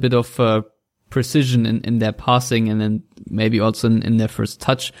least a little bit of precision in their passing, and then maybe also in their first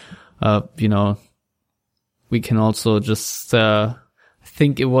touch. We can also just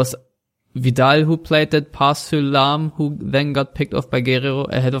think it was Vidal who played that pass to Lahm, who then got picked off by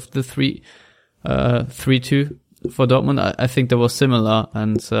Guerreiro ahead of the 3-2 for Dortmund. I think that was similar,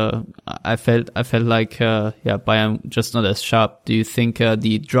 and I felt like Bayern just not as sharp. Do you think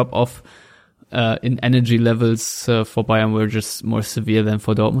the drop off in energy levels for Bayern were just more severe than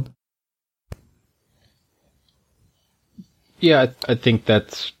for Dortmund? Yeah, I think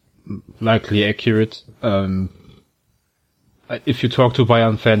that's likely accurate. If you talk to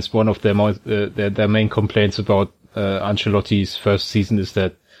Bayern fans, one of their main complaints about Ancelotti's first season is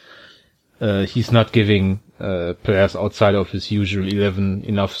that he's not giving players outside of his usual 11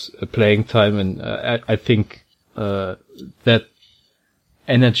 enough playing time, and I think that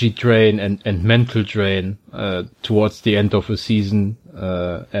energy drain and mental drain towards the end of a season,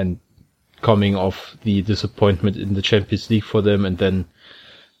 and coming off the disappointment in the Champions League for them, and then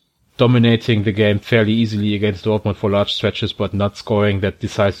dominating the game fairly easily against Dortmund for large stretches, but not scoring that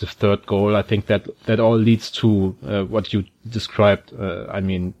decisive third goal. I think that all leads to what you described.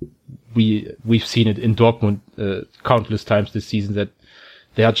 We've seen it in Dortmund countless times this season, that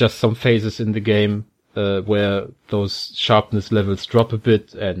there are just some phases in the game where those sharpness levels drop a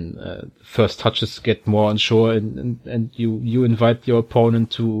bit, and first touches get more unsure, and you invite your opponent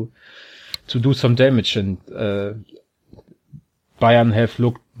to do some damage. And Bayern have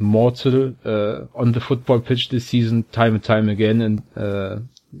looked mortal on the football pitch this season, time and time again, and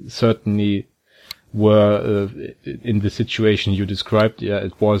certainly were in the situation you described. Yeah,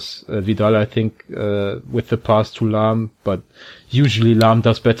 it was Vidal, I think, with the pass to Lahm, but usually Lahm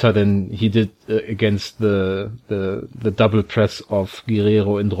does better than he did against the double press of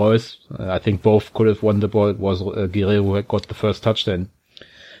Guerreiro and Reus. I think both could have won the ball. It was Guerreiro who had got the first touch then.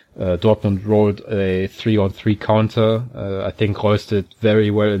 Dortmund rolled a 3-on-3 counter. I think Reus did very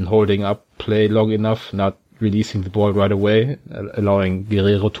well in holding up play long enough, not releasing the ball right away, allowing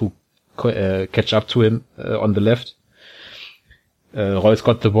Guerreiro to catch up to him on the left. Reus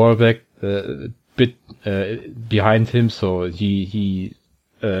got the ball back a bit behind him, so he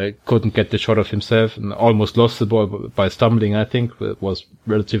couldn't get the shot of himself and almost lost the ball by stumbling, I think. It was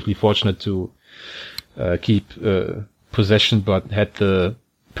relatively fortunate to keep possession, but had the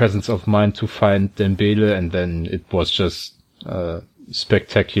presence of mind to find Dembele, and then it was just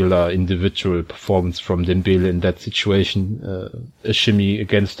spectacular individual performance from Dembele in that situation. A shimmy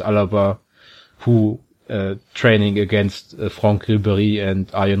against Alaba, who training against Franck Ribéry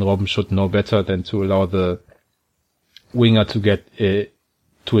and Arjen Robben should know better than to allow the winger to get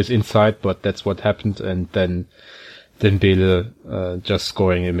to his inside, but that's what happened. And then Dembele just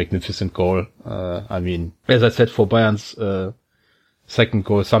scoring a magnificent goal. As I said, for Bayern's second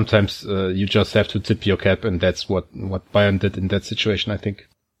goal, sometimes you just have to tip your cap, and that's what Bayern did in that situation, I think.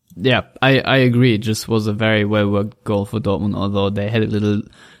 Yeah, I agree. It just was a very well-worked goal for Dortmund, although they had a little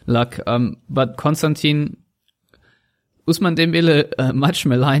luck. But Konstantin, Ousmane Dembele, much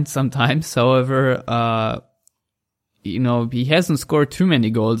maligned sometimes. However, he hasn't scored too many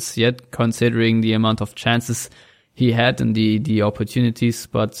goals yet, considering the amount of chances he had and the opportunities,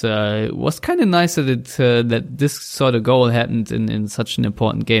 but it was kind of nice that this sort of goal happened in such an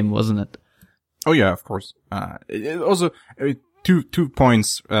important game, wasn't it? Oh yeah, of course. Also, two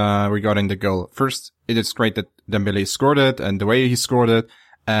points regarding the goal. First, it is great that Dembele scored it and the way he scored it,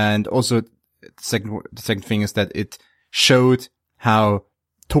 and also the second thing is that it showed how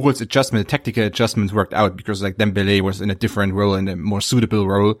Tuchel's adjustment, the tactical adjustment, worked out, because like Dembele was in a different role, in a more suitable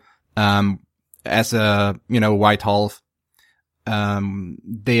role. As a, white half.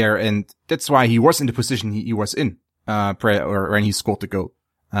 there, and that's why he was in the position he was in, or when he scored the goal.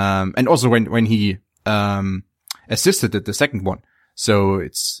 And also when he, assisted the second one. So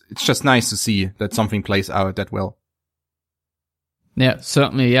it's just nice to see that something plays out that well. Yeah,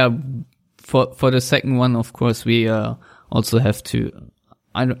 certainly. Yeah. For the second one, of course, we, also have to,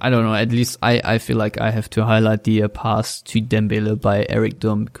 I don't know, at least I feel like I have to highlight the pass to Dembele by Eric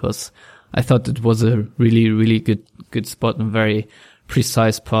Durm, because I thought it was a really, really good spot and very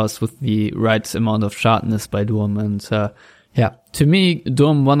precise pass with the right amount of sharpness by Durm. And, yeah, to me,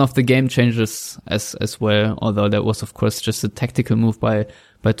 Durm, one of the game changers as well, although that was, of course, just a tactical move by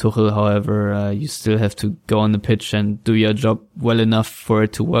Tuchel. However, you still have to go on the pitch and do your job well enough for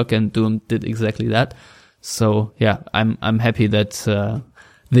it to work, and Durm did exactly that. So, yeah, I'm happy that,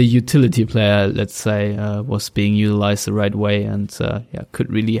 the utility player, let's say, was being utilized the right way and, yeah,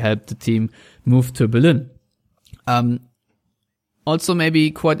 could really help the team move to Berlin. Also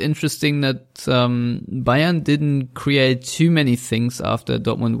maybe quite interesting that, Bayern didn't create too many things after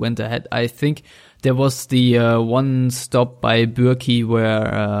Dortmund went ahead. I think there was the, one stop by Bürki where,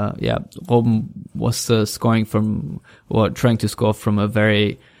 Robben was, scoring from, or trying to score from a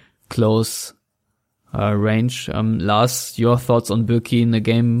very close, range. Lars, your thoughts on Bürki in the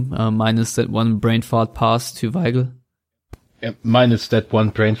game, minus that one brain fart pass to Weigl? Yeah, minus that one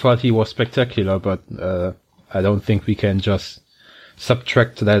brain fart, he was spectacular, but I don't think we can just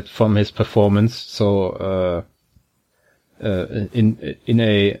subtract that from his performance. So in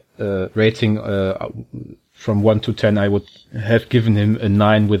a rating from 1 to 10, I would have given him a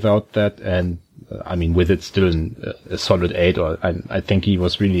 9 without that, and I mean with it still a solid 8. Or I think he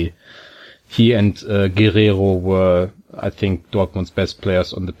was really. He and Guerrero were, I think, Dortmund's best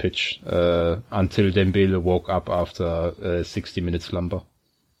players on the pitch until Dembele woke up after a 60-minute slumber.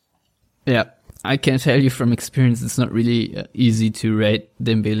 Yeah, I can tell you from experience, it's not really easy to rate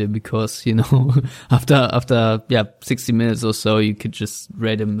Dembele because, you know, after 60 minutes or so, you could just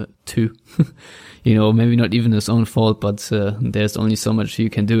rate him 2. You know, maybe not even his own fault, but there's only so much you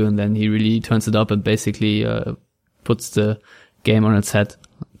can do, and then he really turns it up and basically puts the game on its head.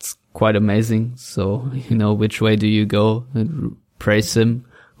 It's quite amazing. So, you know, which way do you go? Praise him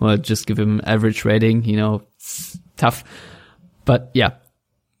or just give him an average rating? You know, it's tough. But yeah,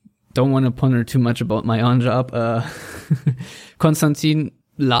 don't want to ponder too much about my own job. Konstantin,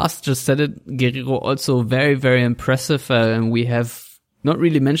 Lars just said it. Guerrero also very, very impressive. And we have not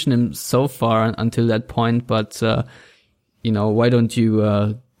really mentioned him so far until that point. But, you know, why don't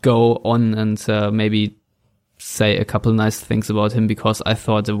you go on and maybe say a couple nice things about him, because I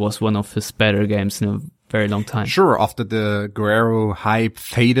thought it was one of his better games in a very long time. Sure, after the Guerrero hype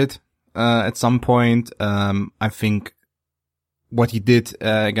faded at some point, I think what he did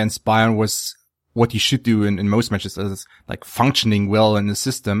against Bayern was what he should do in most matches, as like functioning well in the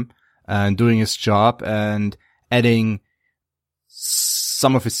system and doing his job and adding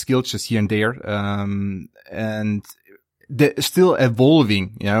some of his skills just here and there, and still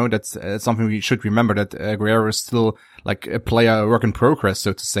evolving, you know, that's something we should remember, that Guerrero is still like a player, a work in progress,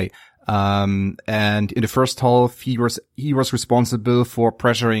 so to say. And in the first half, he was responsible for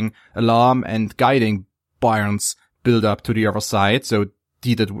pressuring Alarm and guiding Bayern's build up to the other side. So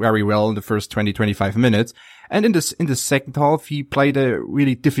he did very well in the first 20-25 minutes. And in the second half, he played a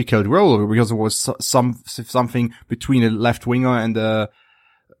really difficult role because it was something between a left winger and a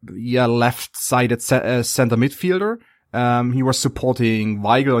left-sided center midfielder. He was supporting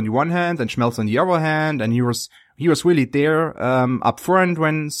Weigl on the one hand and Schmelz on the other hand, and he was really there, up front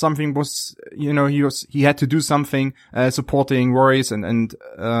when something was, you know, he had to do something, supporting Royce and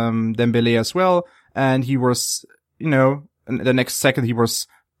Dembele as well. And he was, you know, the next second he was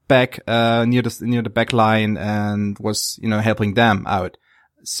back, near the back line and was, you know, helping them out.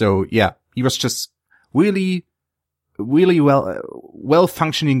 So yeah, he was just really, really well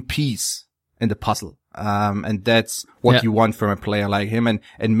functioning piece in the puzzle. And that's what you want from a player like him.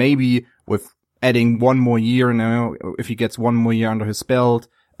 And maybe with adding one more year, you know, if he gets one more year under his belt,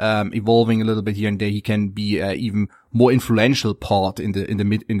 evolving a little bit here and there, he can be even more influential part in the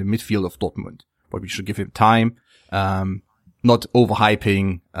midfield of Dortmund. But we should give him time. Not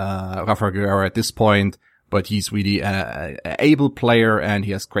overhyping, Rafa Guerrero at this point, but he's really a able player and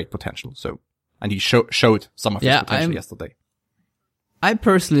he has great potential. So, and he showed some of his potential yesterday. I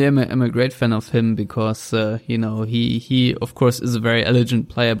personally am a great fan of him because, you know, he of course is a very elegant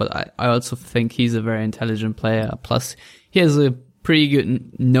player, but I also think he's a very intelligent player. Plus, he has a pretty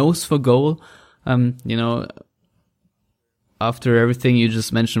good nose for goal. You know, after everything you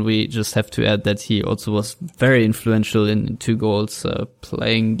just mentioned, we just have to add that he also was very influential in 2 goals,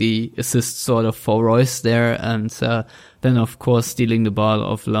 playing the assist sort of for Royce there, and then of course stealing the ball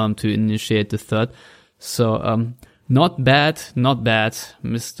off Lahm to initiate the third. So not bad,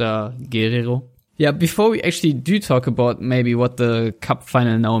 Mr. Guerrero. Yeah, before we actually do talk about maybe what the cup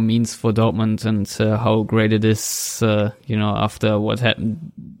final now means for Dortmund and how great it is, after what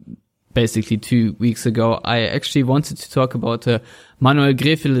happened basically 2 weeks ago, I actually wanted to talk about Manuel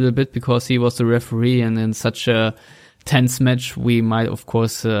Gräfe a little bit, because he was the referee, and in such a tense match, we might, of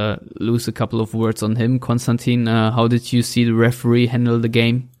course, lose a couple of words on him. Konstantin, how did you see the referee handle the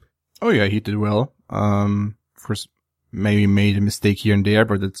game? Oh yeah, he did well. First, maybe made a mistake here and there,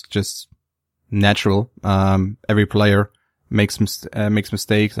 but it's just natural. Every player makes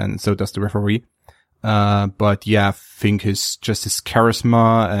mistakes, and so does the referee. But yeah, I think his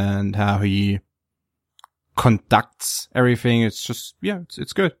charisma and how he conducts everything, it's just, yeah,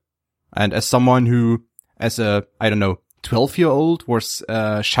 it's good. And as someone who, as a, 12-year-old was,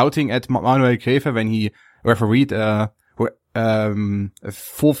 shouting at Manuel Gräfe when he refereed, a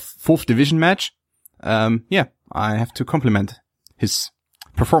fourth division match, yeah, I have to compliment his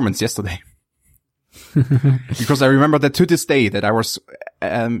performance yesterday. Because I remember that to this day that I was,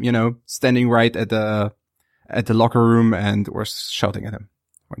 standing right at the locker room and was shouting at him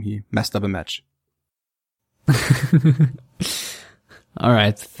when he messed up a match. All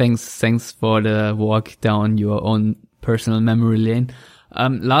right. Thanks for the walk down your own personal memory lane.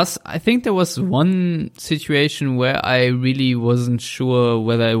 Lars, I think there was one situation where I really wasn't sure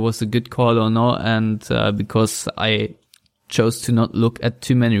whether it was a good call or not. And, because I chose to not look at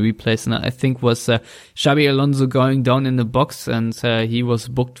too many replays, and I think was Xabi Alonso going down in the box, and he was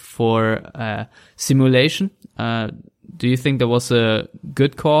booked for simulation. Do you think that was a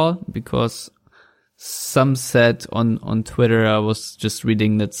good call? Because some said on Twitter, I was just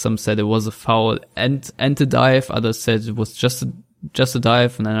reading that some said it was a foul and a dive, others said it was just a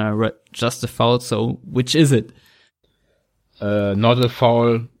dive, and then I read just a foul. So which is it? Not a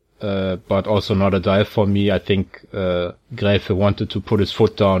foul. But also not a dive for me. I think Gräfe wanted to put his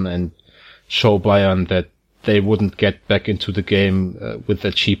foot down and show Bayern that they wouldn't get back into the game with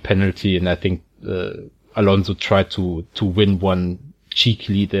a cheap penalty, and I think Alonso tried to win one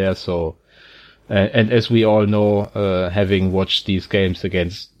cheekily there. So, and as we all know, having watched these games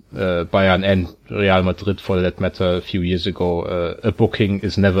against Bayern and Real Madrid for that matter a few years ago, a booking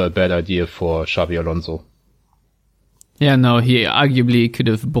is never a bad idea for Xabi Alonso. Yeah, no, he arguably could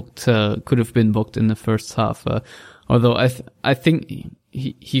have been booked in the first half. Although I think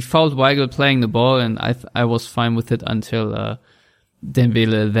he fouled Weigl playing the ball, and I was fine with it until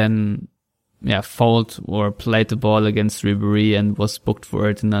Dembele then fouled or played the ball against Ribéry and was booked for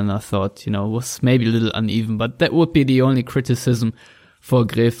it, and then I thought, it was maybe a little uneven, but that would be the only criticism for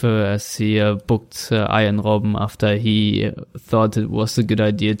Gräfe, as he booked Arjen Robben after he thought it was a good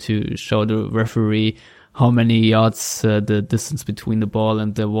idea to show the referee how many yards the distance between the ball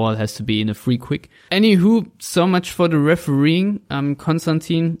and the wall has to be in a free kick. Anywho, so much for the refereeing.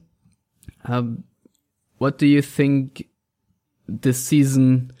 Konstantin, what do you think this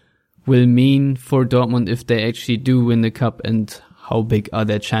season will mean for Dortmund if they actually do win the cup, and how big are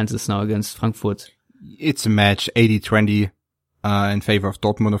their chances now against Frankfurt? It's a match 80-20 in favor of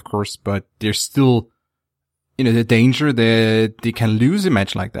Dortmund, of course, but there's still, the danger that they can lose a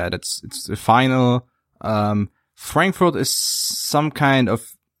match like that. It's a final. Frankfurt is some kind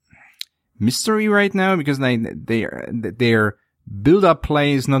of mystery right now, because their build-up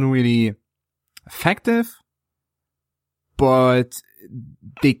play is not really effective, but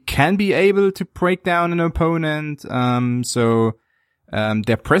they can be able to break down an opponent. Their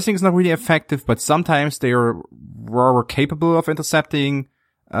pressing is not really effective, but sometimes they are rather capable of intercepting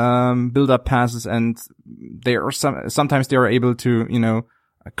build-up passes, and sometimes they are able to,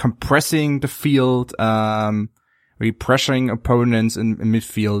 compressing the field, repressuring opponents in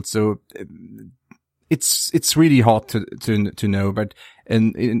midfield. So it's really hard to know, but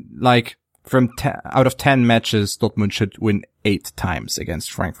out of 10 matches, Dortmund should win 8 times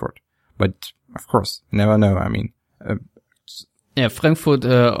against Frankfurt. But of course, you never know. I mean, Frankfurt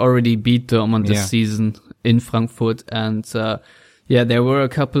already beat Dortmund this season in Frankfurt, and there were a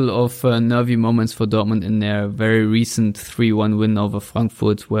couple of nervy moments for Dortmund in their very recent 3-1 win over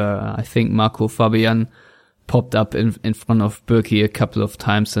Frankfurt, where I think Marco Fabian popped up in front of Bürki a couple of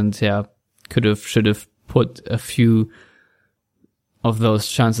times, and should have put a few of those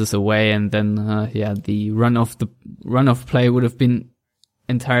chances away, and then the run of play would have been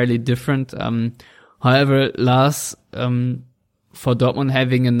entirely different. However, Lars, for Dortmund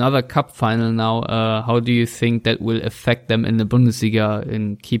having another cup final now, how do you think that will affect them in the Bundesliga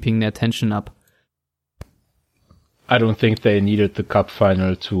in keeping their tension up? I don't think they needed the cup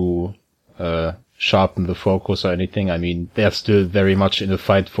final to sharpen the focus or anything. I mean, they're still very much in a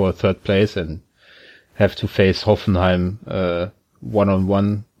fight for third place and have to face Hoffenheim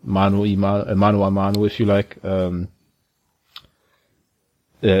one-on-one, mano a mano, if you like.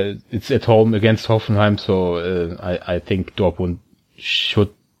 It's at home against Hoffenheim, so I think Dortmund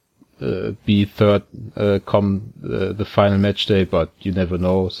should be third come the final match day, but you never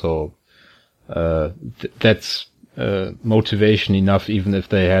know. So that's motivation enough, even if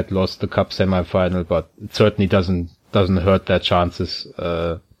they had lost the cup semi-final. But it certainly doesn't hurt their chances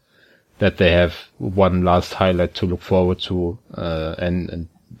that they have one last highlight to look forward to, and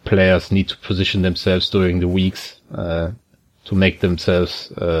players need to position themselves during the weeks to make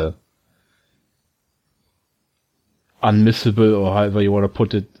themselves unmissable, or however you want to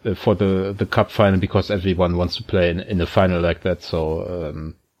put it, for the cup final, because everyone wants to play in a final like that.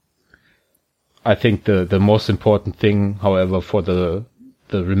 So I think the most important thing, however, for the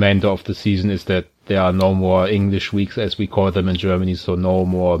remainder of the season is that there are no more English weeks, as we call them in Germany, so no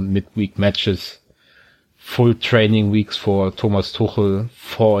more midweek matches. Full training weeks for Thomas Tuchel,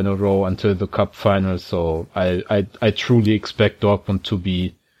 4 in a row until the cup final. So I truly expect Dortmund to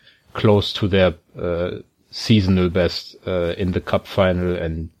be close to their seasonal best in the cup final,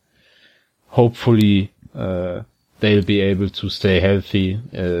 and hopefully they'll be able to stay healthy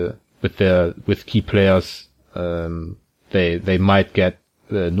with key players. They might get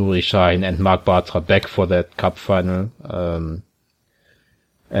Nuri Sahin and Marc Bartra back for that cup final.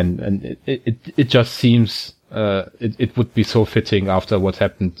 And it just seems, it would be so fitting after what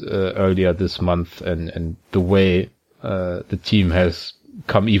happened, earlier this month, and the way, the team has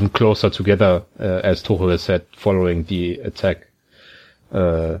come even closer together, as Tuchel has said, following the attack,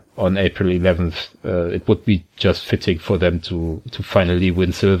 on April 11th. It would be just fitting for them to finally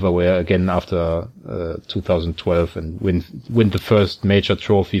win silverware again after, 2012, and win the first major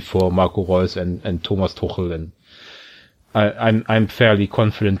trophy for Marco Reus and Thomas Tuchel. And I'm fairly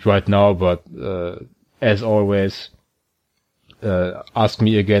confident right now, but as always, ask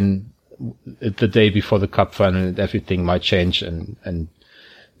me again the day before the cup final and everything might change, and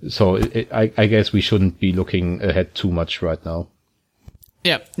so I guess we shouldn't be looking ahead too much right now.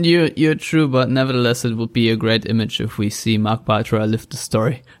 Yeah, you're true, but nevertheless, it would be a great image if we see Marc Bartra lift the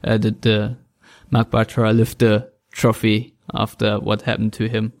story, the Marc Bartra lift the trophy after what happened to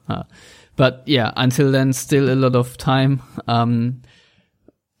him. But yeah, until then, still a lot of time.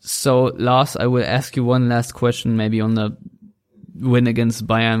 So Lars, I will ask you one last question, maybe on the win against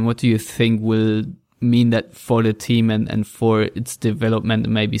Bayern. What do you think will mean that for the team and for its development,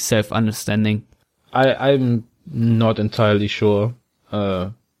 and maybe self-understanding? I'm not entirely sure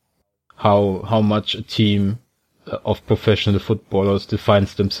how much a team of professional footballers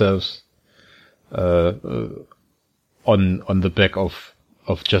defines themselves on the back of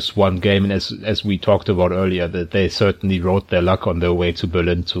just one game. And as we talked about earlier, that they certainly rode their luck on their way to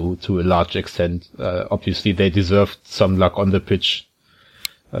Berlin to a large extent. Obviously they deserved some luck on the pitch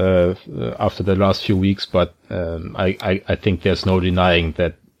after the last few weeks, but I think there's no denying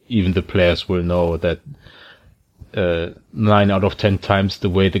that even the players will know that 9 out of 10 times the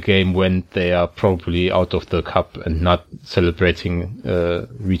way the game went, they are probably out of the cup and not celebrating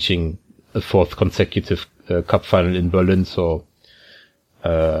reaching a 4th consecutive cup final in Berlin. So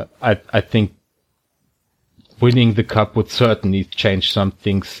I think winning the cup would certainly change some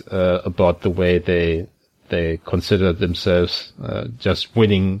things about the way they consider themselves. Just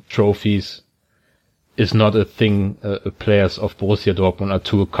winning trophies is not a thing players of Borussia Dortmund are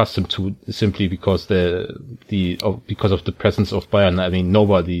too accustomed to, simply because because of the presence of Bayern. I mean,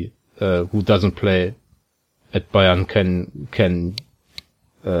 nobody who doesn't play at Bayern can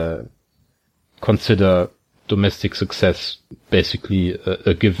consider domestic success basically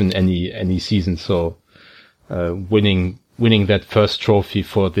a given any season. So winning that first trophy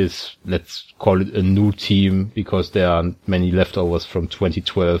for this, let's call it a new team, because there aren't many leftovers from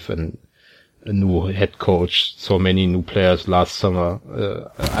 2012 and a new head coach, so many new players last summer.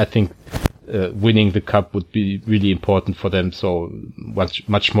 I think winning the cup would be really important for them, so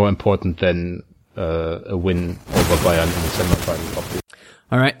much more important than a win over Bayern in the semi-final.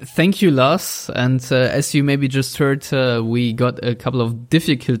 All right, thank you, Lars. And as you maybe just heard, we got a couple of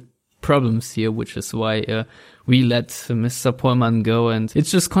difficult problems here, which is why we let Mr. Pollmann go, and it's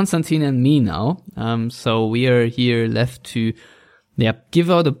just Konstantin and me now. So we are here left to give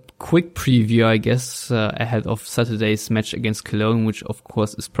out a quick preview, I guess, ahead of Saturday's match against Cologne, which of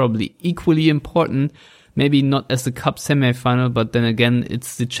course is probably equally important. maybe not as the cup semi-final, but then again,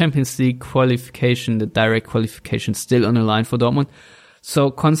 it's the Champions League qualification, the direct qualification still on the line for Dortmund.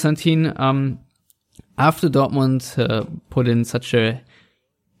 So Konstantin, after Dortmund put in such a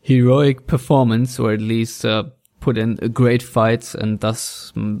heroic performance, or at least put in a great fight, and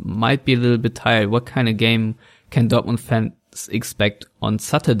thus might be a little bit tired, what kind of game can Dortmund fans expect on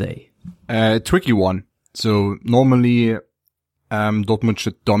Saturday? Tricky one. So normally, Dortmund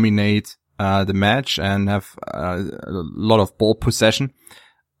should dominate the match and have a lot of ball possession.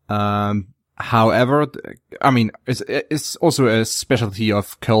 However, I mean, it's also a specialty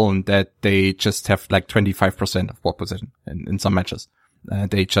of Köln that they just have like 25% of ball possession in some matches.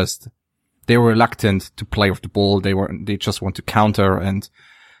 They were reluctant to play with the ball. They just want to counter and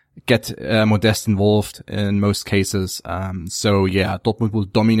get Modeste involved in most cases. So yeah, Dortmund will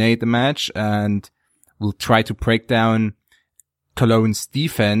dominate the match and will try to break down Cologne's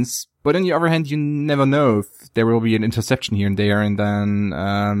defense. But on the other hand, you never know if there will be an interception here and there. And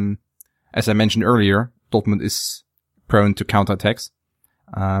then, as I mentioned earlier, Dortmund is prone to counterattacks.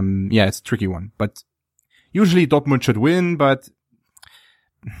 Yeah, it's a tricky one, but usually Dortmund should win, but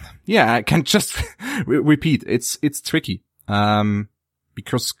yeah, I can just repeat. It's tricky.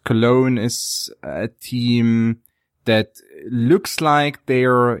 Because Cologne is a team that looks like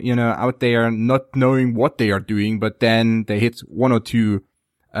they're, out there not knowing what they are doing, but then they hit one or two,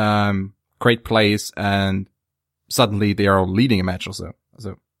 great plays and suddenly they are leading a match or so.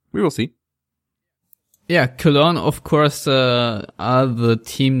 So we will see. Yeah, Cologne, of course, are the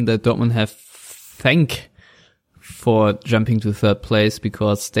team that Dortmund have thank for jumping to third place,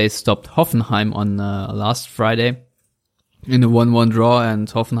 because they stopped Hoffenheim on last Friday in a 1-1 draw, and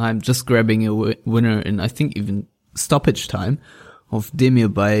Hoffenheim just grabbing a winner in, I think, even stoppage time of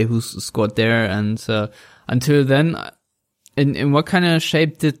Demirbay, who scored there. And until then, in what kind of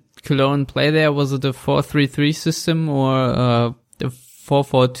shape did Cologne play there? Was it a 4-3-3 system or the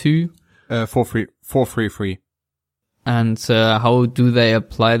 4-4-2? 4-3-3. And how do they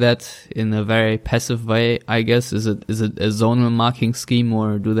apply that in a very passive way, I guess? Is it a zonal marking scheme,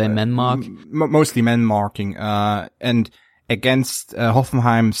 or do they man mark? Mostly man marking. And against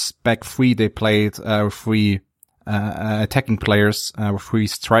Hoffenheim's back three, they played three attacking players, three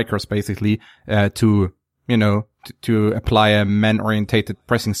strikers basically, to apply a man-orientated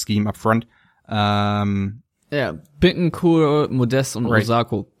pressing scheme up front. Yeah, Bittencourt, Modeste and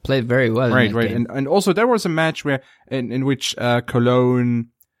Osako played very well. Right. Game. And also there was a match where, in which, Cologne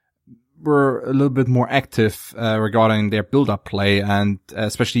were a little bit more active, regarding their build-up play, and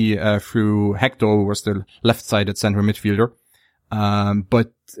especially, through Hector, who was the left-sided central midfielder.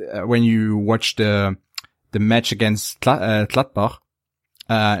 But, when you watch the match against, Gladbach,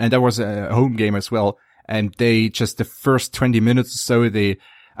 and that was a home game as well, and they just, the first 20 minutes or so,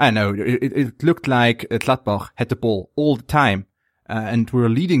 I know, it looked like Gladbach had the ball all the time, and were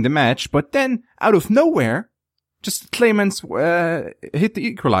leading the match, but then, out of nowhere, just Clemens, hit the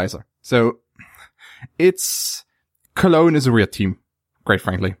equalizer. So, Cologne is a weird team, quite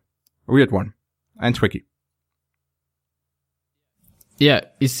frankly. A weird one. And tricky. Yeah,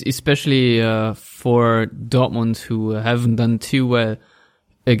 especially, for Dortmund, who haven't done too well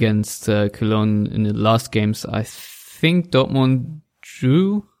against, Cologne in the last games. I think Dortmund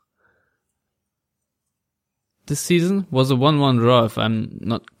drew this season, was a 1-1 draw, if I'm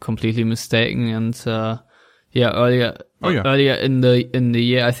not completely mistaken. And earlier in the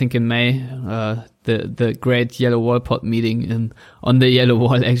year, I think in May, the great Yellow Wall pod meeting on the Yellow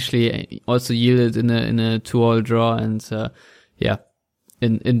Wall actually also yielded in a 2-2 draw. And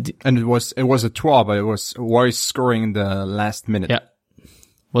and it was a draw, but it was Royce scoring in the last minute. Yeah,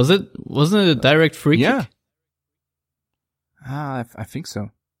 wasn't it a direct free kick? Yeah. I think so.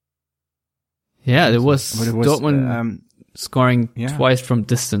 Yeah, it was Dortmund scoring twice from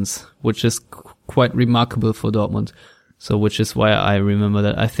distance, which is quite remarkable for Dortmund. So, which is why I remember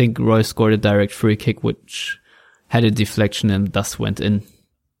that. I think Roy scored a direct free kick, which had a deflection and thus went in.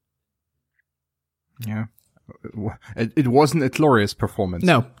 Yeah. It wasn't a glorious performance.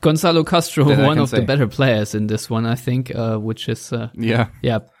 No, Gonzalo Castro, one of the better players in this one, I think, which is,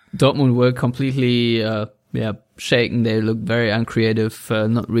 Dortmund were completely, shaken. They look very uncreative,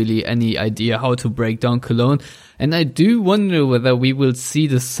 not really any idea how to break down Cologne. And I do wonder whether we will see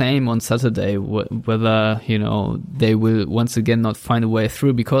the same on Saturday, whether, they will once again not find a way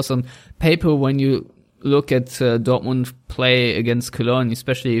through, because on paper, when you look at Dortmund play against Cologne,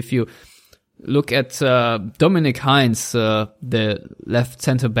 especially if you look at Dominik Heinz, the left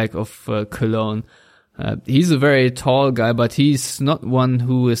center back of Cologne, he's a very tall guy, but he's not one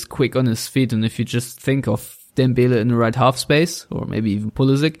who is quick on his feet. And if you just think of Dembele in the right half space, or maybe even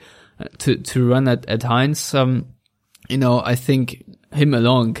Pulisic, to run at Heinz. I think him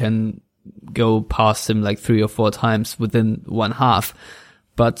alone can go past him like 3 or 4 times within one half.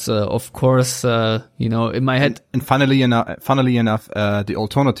 But, of course, in my head. And funnily enough, the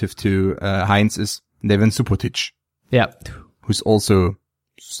alternative to, Heinz is Neven Subotic. Yeah. Who's also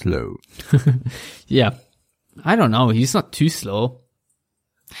slow. Yeah. I don't know. He's not too slow.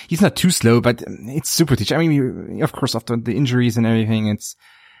 He's not too slow, but it's Subotic. I mean, of course, after the injuries and everything, it's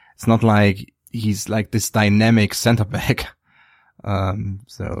not like he's like this dynamic center back.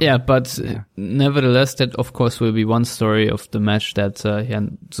 Nevertheless, that of course will be one story of the match, that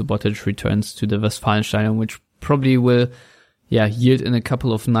Jan Subotic returns to the Westfalenstadion, which probably will, yield in a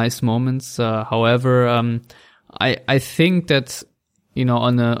couple of nice moments. However, I think that,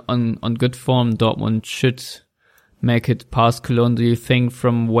 on good form, Dortmund should make it past Cologne. Do you think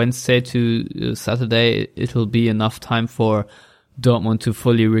from Wednesday to Saturday it'll be enough time for Dortmund to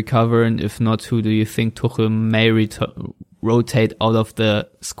fully recover? And if not, who do you think Tuchel may rotate out of the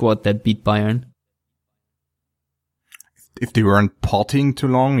squad that beat Bayern? If they weren't partying too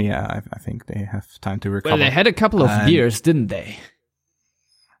long, I think they have time to recover. Well, they had a couple of beers, didn't they?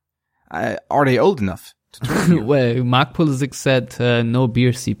 Are they old enough to drink beer? Well, Mark Pulisic said no beer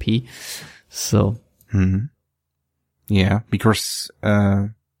CP. So. Mm-hmm. Yeah, because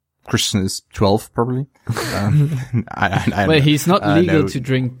Christian is 12 probably. He's not legal to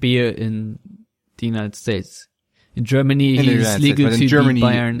drink beer in the United States. In Germany, he's legal to beat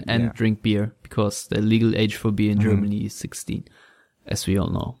Bayern and drink beer, because the legal age for beer in Germany is 16, as we all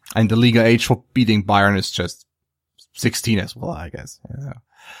know. And the legal age for beating Bayern is just 16 as well, I guess.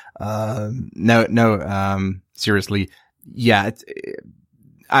 Seriously. Yeah,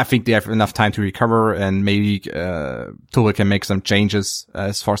 I think they have enough time to recover, and maybe Tuchel can make some changes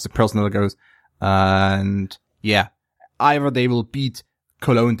as far as the personnel goes. And either they will beat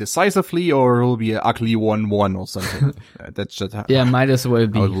Cologne decisively, or it will be an ugly 1-1 or something. That's just might as well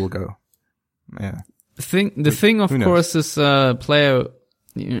be how it will go. Yeah. The thing, of course, is player.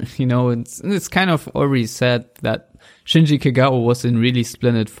 It's kind of already said that Shinji Kagawa was in really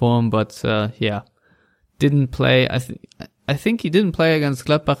splendid form, but didn't play. I think he didn't play against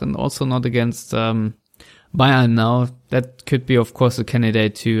Gladbach, and also not against Bayern now. That could be, of course, a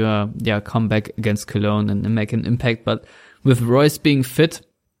candidate to come back against Cologne and make an impact. But with Royce being fit,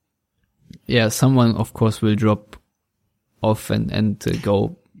 someone, of course, will drop off and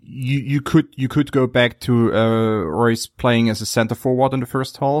go. You could go back to Royce playing as a center forward in the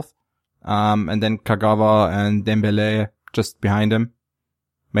first half, and then Kagawa and Dembele just behind him.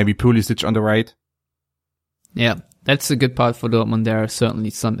 Maybe Pulisic on the right. Yeah, that's a good part for Dortmund. There are certainly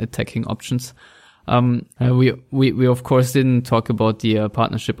some attacking options. We of course didn't talk about the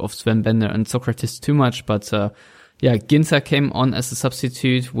partnership of Sven Bender and Sokratis too much, but Ginter came on as a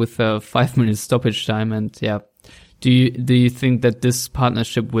substitute with a 5-minute stoppage time, and do you think that this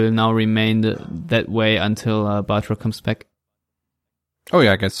partnership will now remain that way until Bartra comes back? Oh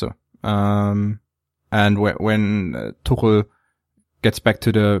yeah, I guess so. And when Tuchel gets back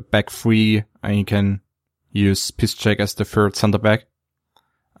to the back three, he can use Piszczek as the third center back.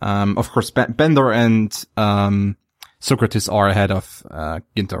 Of course, Bender and Sokratis are ahead of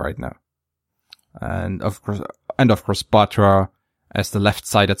Ginter right now, and of course Bartra as the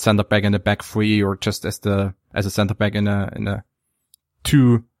left-sided center back in the back three, or just as a center back in a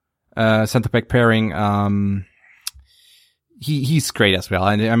two center back pairing. He's great as well,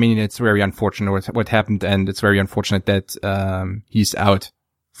 and I mean it's very unfortunate what happened, and it's very unfortunate that he's out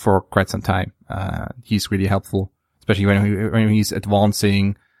for quite some time. He's really helpful, especially when he's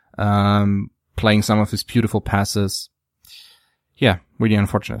advancing, playing some of his beautiful passes. Yeah, really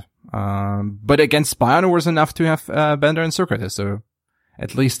unfortunate. But against Bayern it was enough to have Bender and Sokratis, so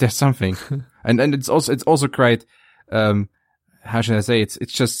at least there's something. and it's also great. How should I say? It's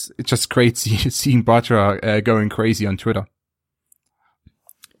just great seeing Bartra going crazy on Twitter.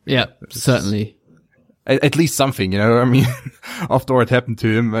 Yeah, certainly. At least something, I mean, after what happened to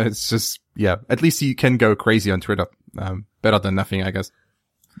him, it's just, at least he can go crazy on Twitter. Better than nothing, I guess.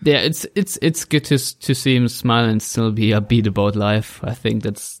 Yeah, it's good to see him smile and still be upbeat about life. I think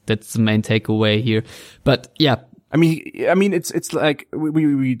that's the main takeaway here. But yeah. I mean, it's like,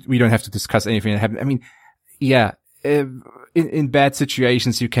 we don't have to discuss anything that happened. I mean, in bad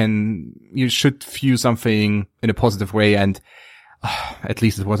situations, you should view something in a positive way, and at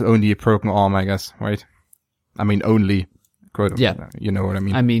least it was only a broken arm, I guess, right? I mean, only. Quote, you know what I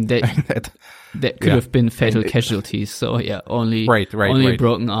mean? I mean, that could have been fatal casualties. So only a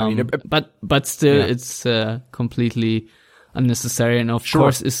broken arm. I mean, but still, it's completely unnecessary. And of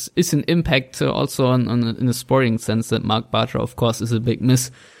course, is an impact also in a sporting sense that Marc Bartra, of course, is a big miss.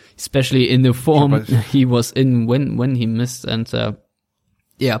 especially in the form he was in when he missed. And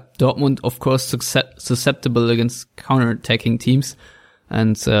Dortmund, of course, susceptible against counter-attacking teams.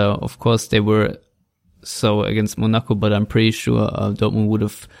 And of course, they were so against Monaco, but I'm pretty sure Dortmund would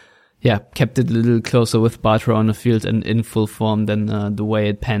have kept it a little closer with Bartra on the field and in full form than the way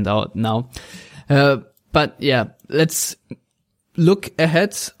it panned out now. But let's look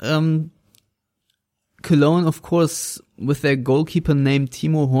ahead. Cologne, of course, with their goalkeeper named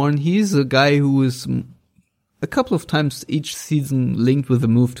Timo Horn, he's a guy who is a couple of times each season linked with a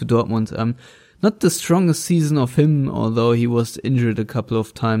move to Dortmund. Not the strongest season of him, although he was injured a couple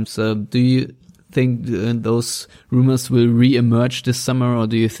of times. Do you think those rumors will re-emerge this summer, or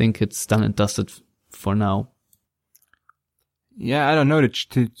do you think it's done and dusted for now? Yeah, I don't know.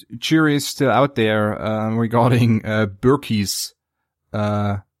 The jury is still out there regarding Bürki's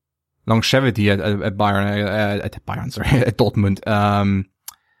longevity at Dortmund.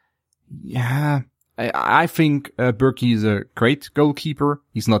 I think Bürki is a great goalkeeper.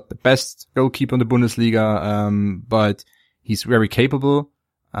 He's not the best goalkeeper in the Bundesliga, but he's very capable.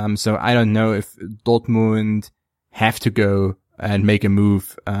 So I don't know if Dortmund have to go and make a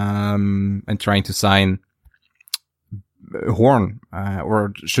move and trying to sign Horn,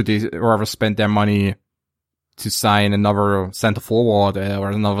 or should they rather spend their money to sign another center forward or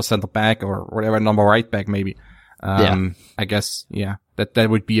another center back or whatever, number right back maybe. I guess, that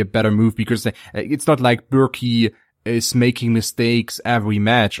would be a better move, because it's not like Bürki is making mistakes every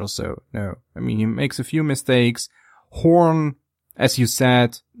match or so. No, I mean, he makes a few mistakes. Horn, as you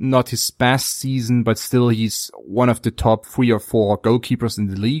said, not his best season, but still he's one of the top 3 or 4 goalkeepers in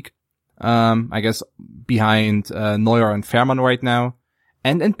the league. I guess behind Neuer and Fährmann right now.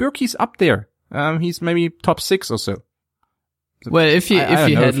 And Bürki's up there. He's maybe top 6 or so. Well, if you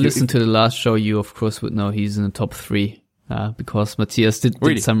had listened to the last show, you of course would know he's in the top 3, because Matthias did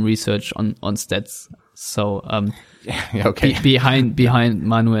some research on stats. So, okay. behind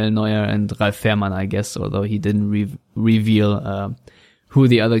Manuel Neuer and Ralf Fährmann, I guess, although he didn't reveal, who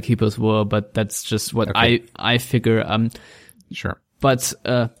the other keepers were, but that's just what I figure. Sure. But,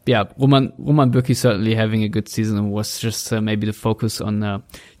 Roman Bürki certainly having a good season, and was just maybe the focus on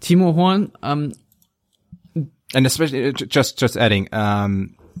Timo Horn. And especially, just adding,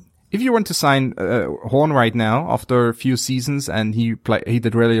 if you want to sign Horn right now after a few seasons, and he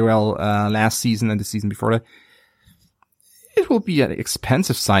did really well last season and the season before that, it will be an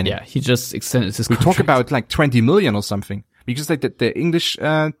expensive signing. Yeah, he just extended his contract. We talk about like 20 million or something, because like the English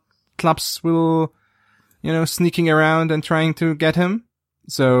clubs will, sneaking around and trying to get him.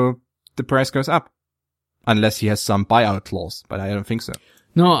 So the price goes up, unless he has some buyout clause, but I don't think so.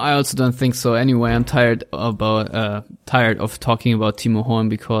 No, I also don't think so. Anyway, I'm tired of talking about Timo Horn,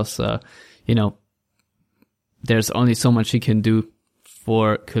 because, there's only so much he can do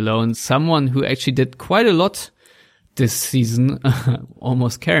for Cologne. Someone who actually did quite a lot this season,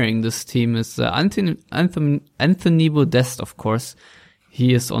 almost carrying this team, is Anthony Modest, of course.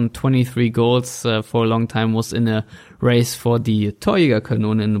 He is on 23 goals, for a long time was in a race for the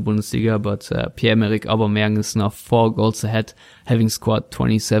Torjägerkanone in the Bundesliga, but Pierre-Emerick Aubameyang is now 4 goals ahead, having scored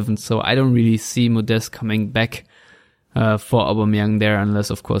 27. So I don't really see Modest coming back for Aubameyang there, unless,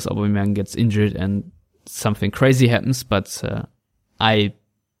 of course, Aubameyang gets injured and something crazy happens, but I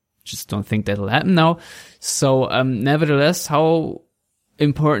just don't think that'll happen now. So nevertheless, how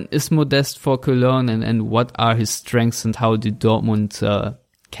important is Modest for Cologne, and what are his strengths, and how did Dortmund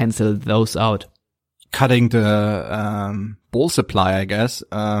cancel those out? Cutting the ball supply, I guess.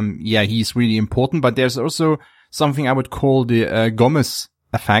 He's really important, but there's also something I would call the Gomez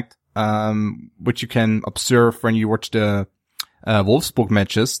effect, which you can observe when you watch the Wolfsburg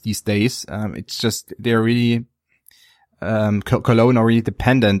matches these days. It's just they're really Cologne are really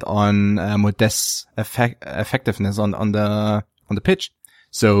dependent on Modest's effectiveness on the pitch.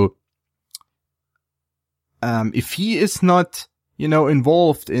 So, if he is not,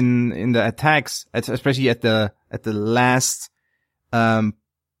 involved in the attacks, especially at the last,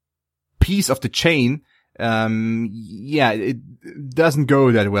 piece of the chain, it doesn't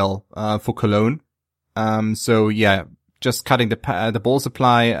go that well, for Cologne. Just cutting the ball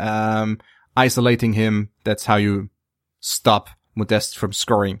supply, isolating him, that's how you stop Modest from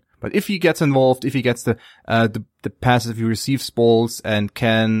scoring. But if he gets involved, if he gets the passes, if he receives balls and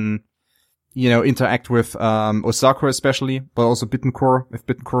can, interact with, Osako especially, but also Bittencourt, if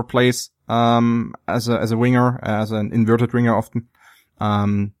Bittencourt plays, as a winger, as an inverted winger often,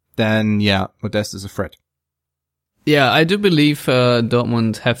 then Modest is a threat. Yeah, I do believe,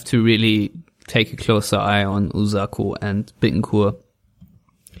 Dortmund have to really take a closer eye on Osako and Bittencourt.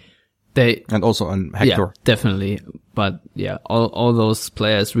 And also on Hector. Yeah, definitely. But yeah, all those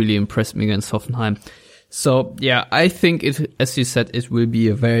players really impressed me against Hoffenheim. So yeah, I think it, as you said, it will be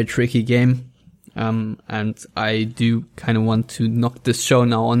a very tricky game. And I do kind of want to knock this show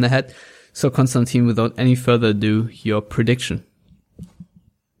now on the head. So Konstantin, without any further ado, your prediction.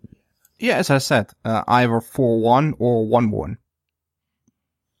 Yeah, as I said, either 4-1 or 1-1.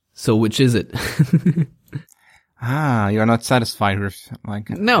 So which is it? You're not satisfied with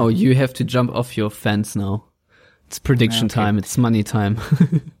No, you have to jump off your fence now. It's prediction time. It's money time.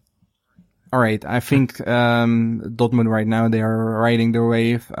 All right. I think Dortmund right now, they are riding their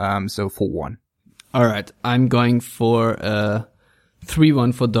wave. So 4-1. All right. I'm going for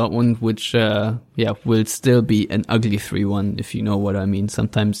 3-1 for Dortmund, which will still be an ugly 3-1, if you know what I mean.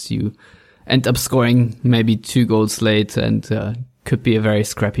 Sometimes you end up scoring maybe 2 goals late and could be a very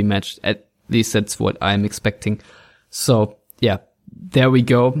scrappy match. At least that's what I'm expecting. So yeah, there we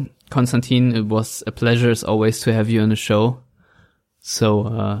go. Konstantin, it was a pleasure as always to have you on the show.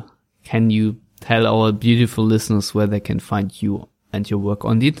 So can you tell our beautiful listeners where they can find you and your work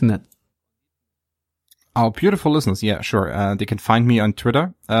on the internet? Our beautiful listeners, yeah, sure. They can find me on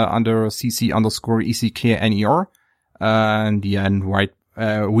Twitter under CC_ECKNER. And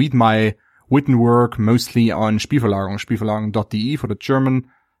read my written work mostly on Spielverlagerung, spielverlagerung.de for the German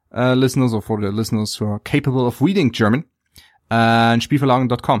listeners, or for the listeners who are capable of reading German. And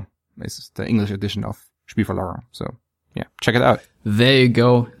Spielverlagerung.com is the English edition of Spielverlagerung. So yeah, check it out. There you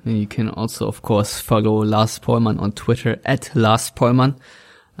go. And you can also, of course, follow Lars Pollmann on Twitter @LarsPollmann.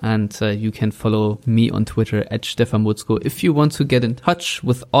 And you can follow me on Twitter @Stefan Mutzko. If you want to get in touch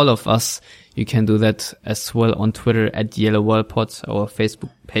with all of us, you can do that as well on Twitter @YellowWallPod. Our Facebook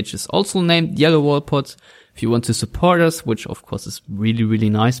page is also named YellowWallPod. If you want to support us, which of course is really,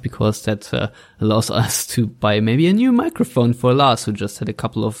 really nice, because that allows us to buy maybe a new microphone for Lars, who just had a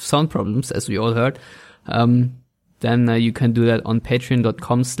couple of sound problems, as we all heard. Then you can do that on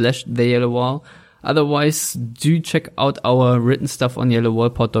patreon.com/theyellowwall. Otherwise, do check out our written stuff on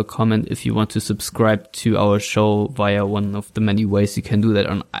yellowwallpod.com. And if you want to subscribe to our show via one of the many ways, you can do that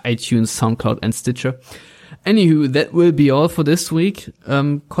on iTunes, SoundCloud, and Stitcher. Anywho, that will be all for this week.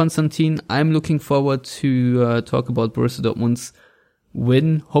 Konstantin, I'm looking forward to talk about Borussia Dortmund's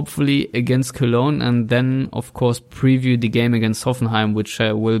win, hopefully against Cologne, and then, of course, preview the game against Hoffenheim, which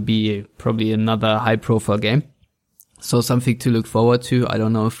will be probably another high-profile game. So something to look forward to. I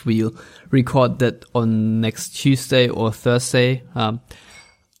don't know if we'll record that on next Tuesday or Thursday.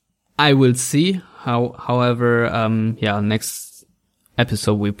 I will see. However, next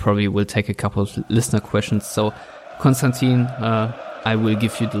episode we probably will take a couple of listener questions. So, Konstantin, I will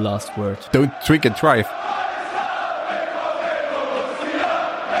give you the last word. Don't drink and drive.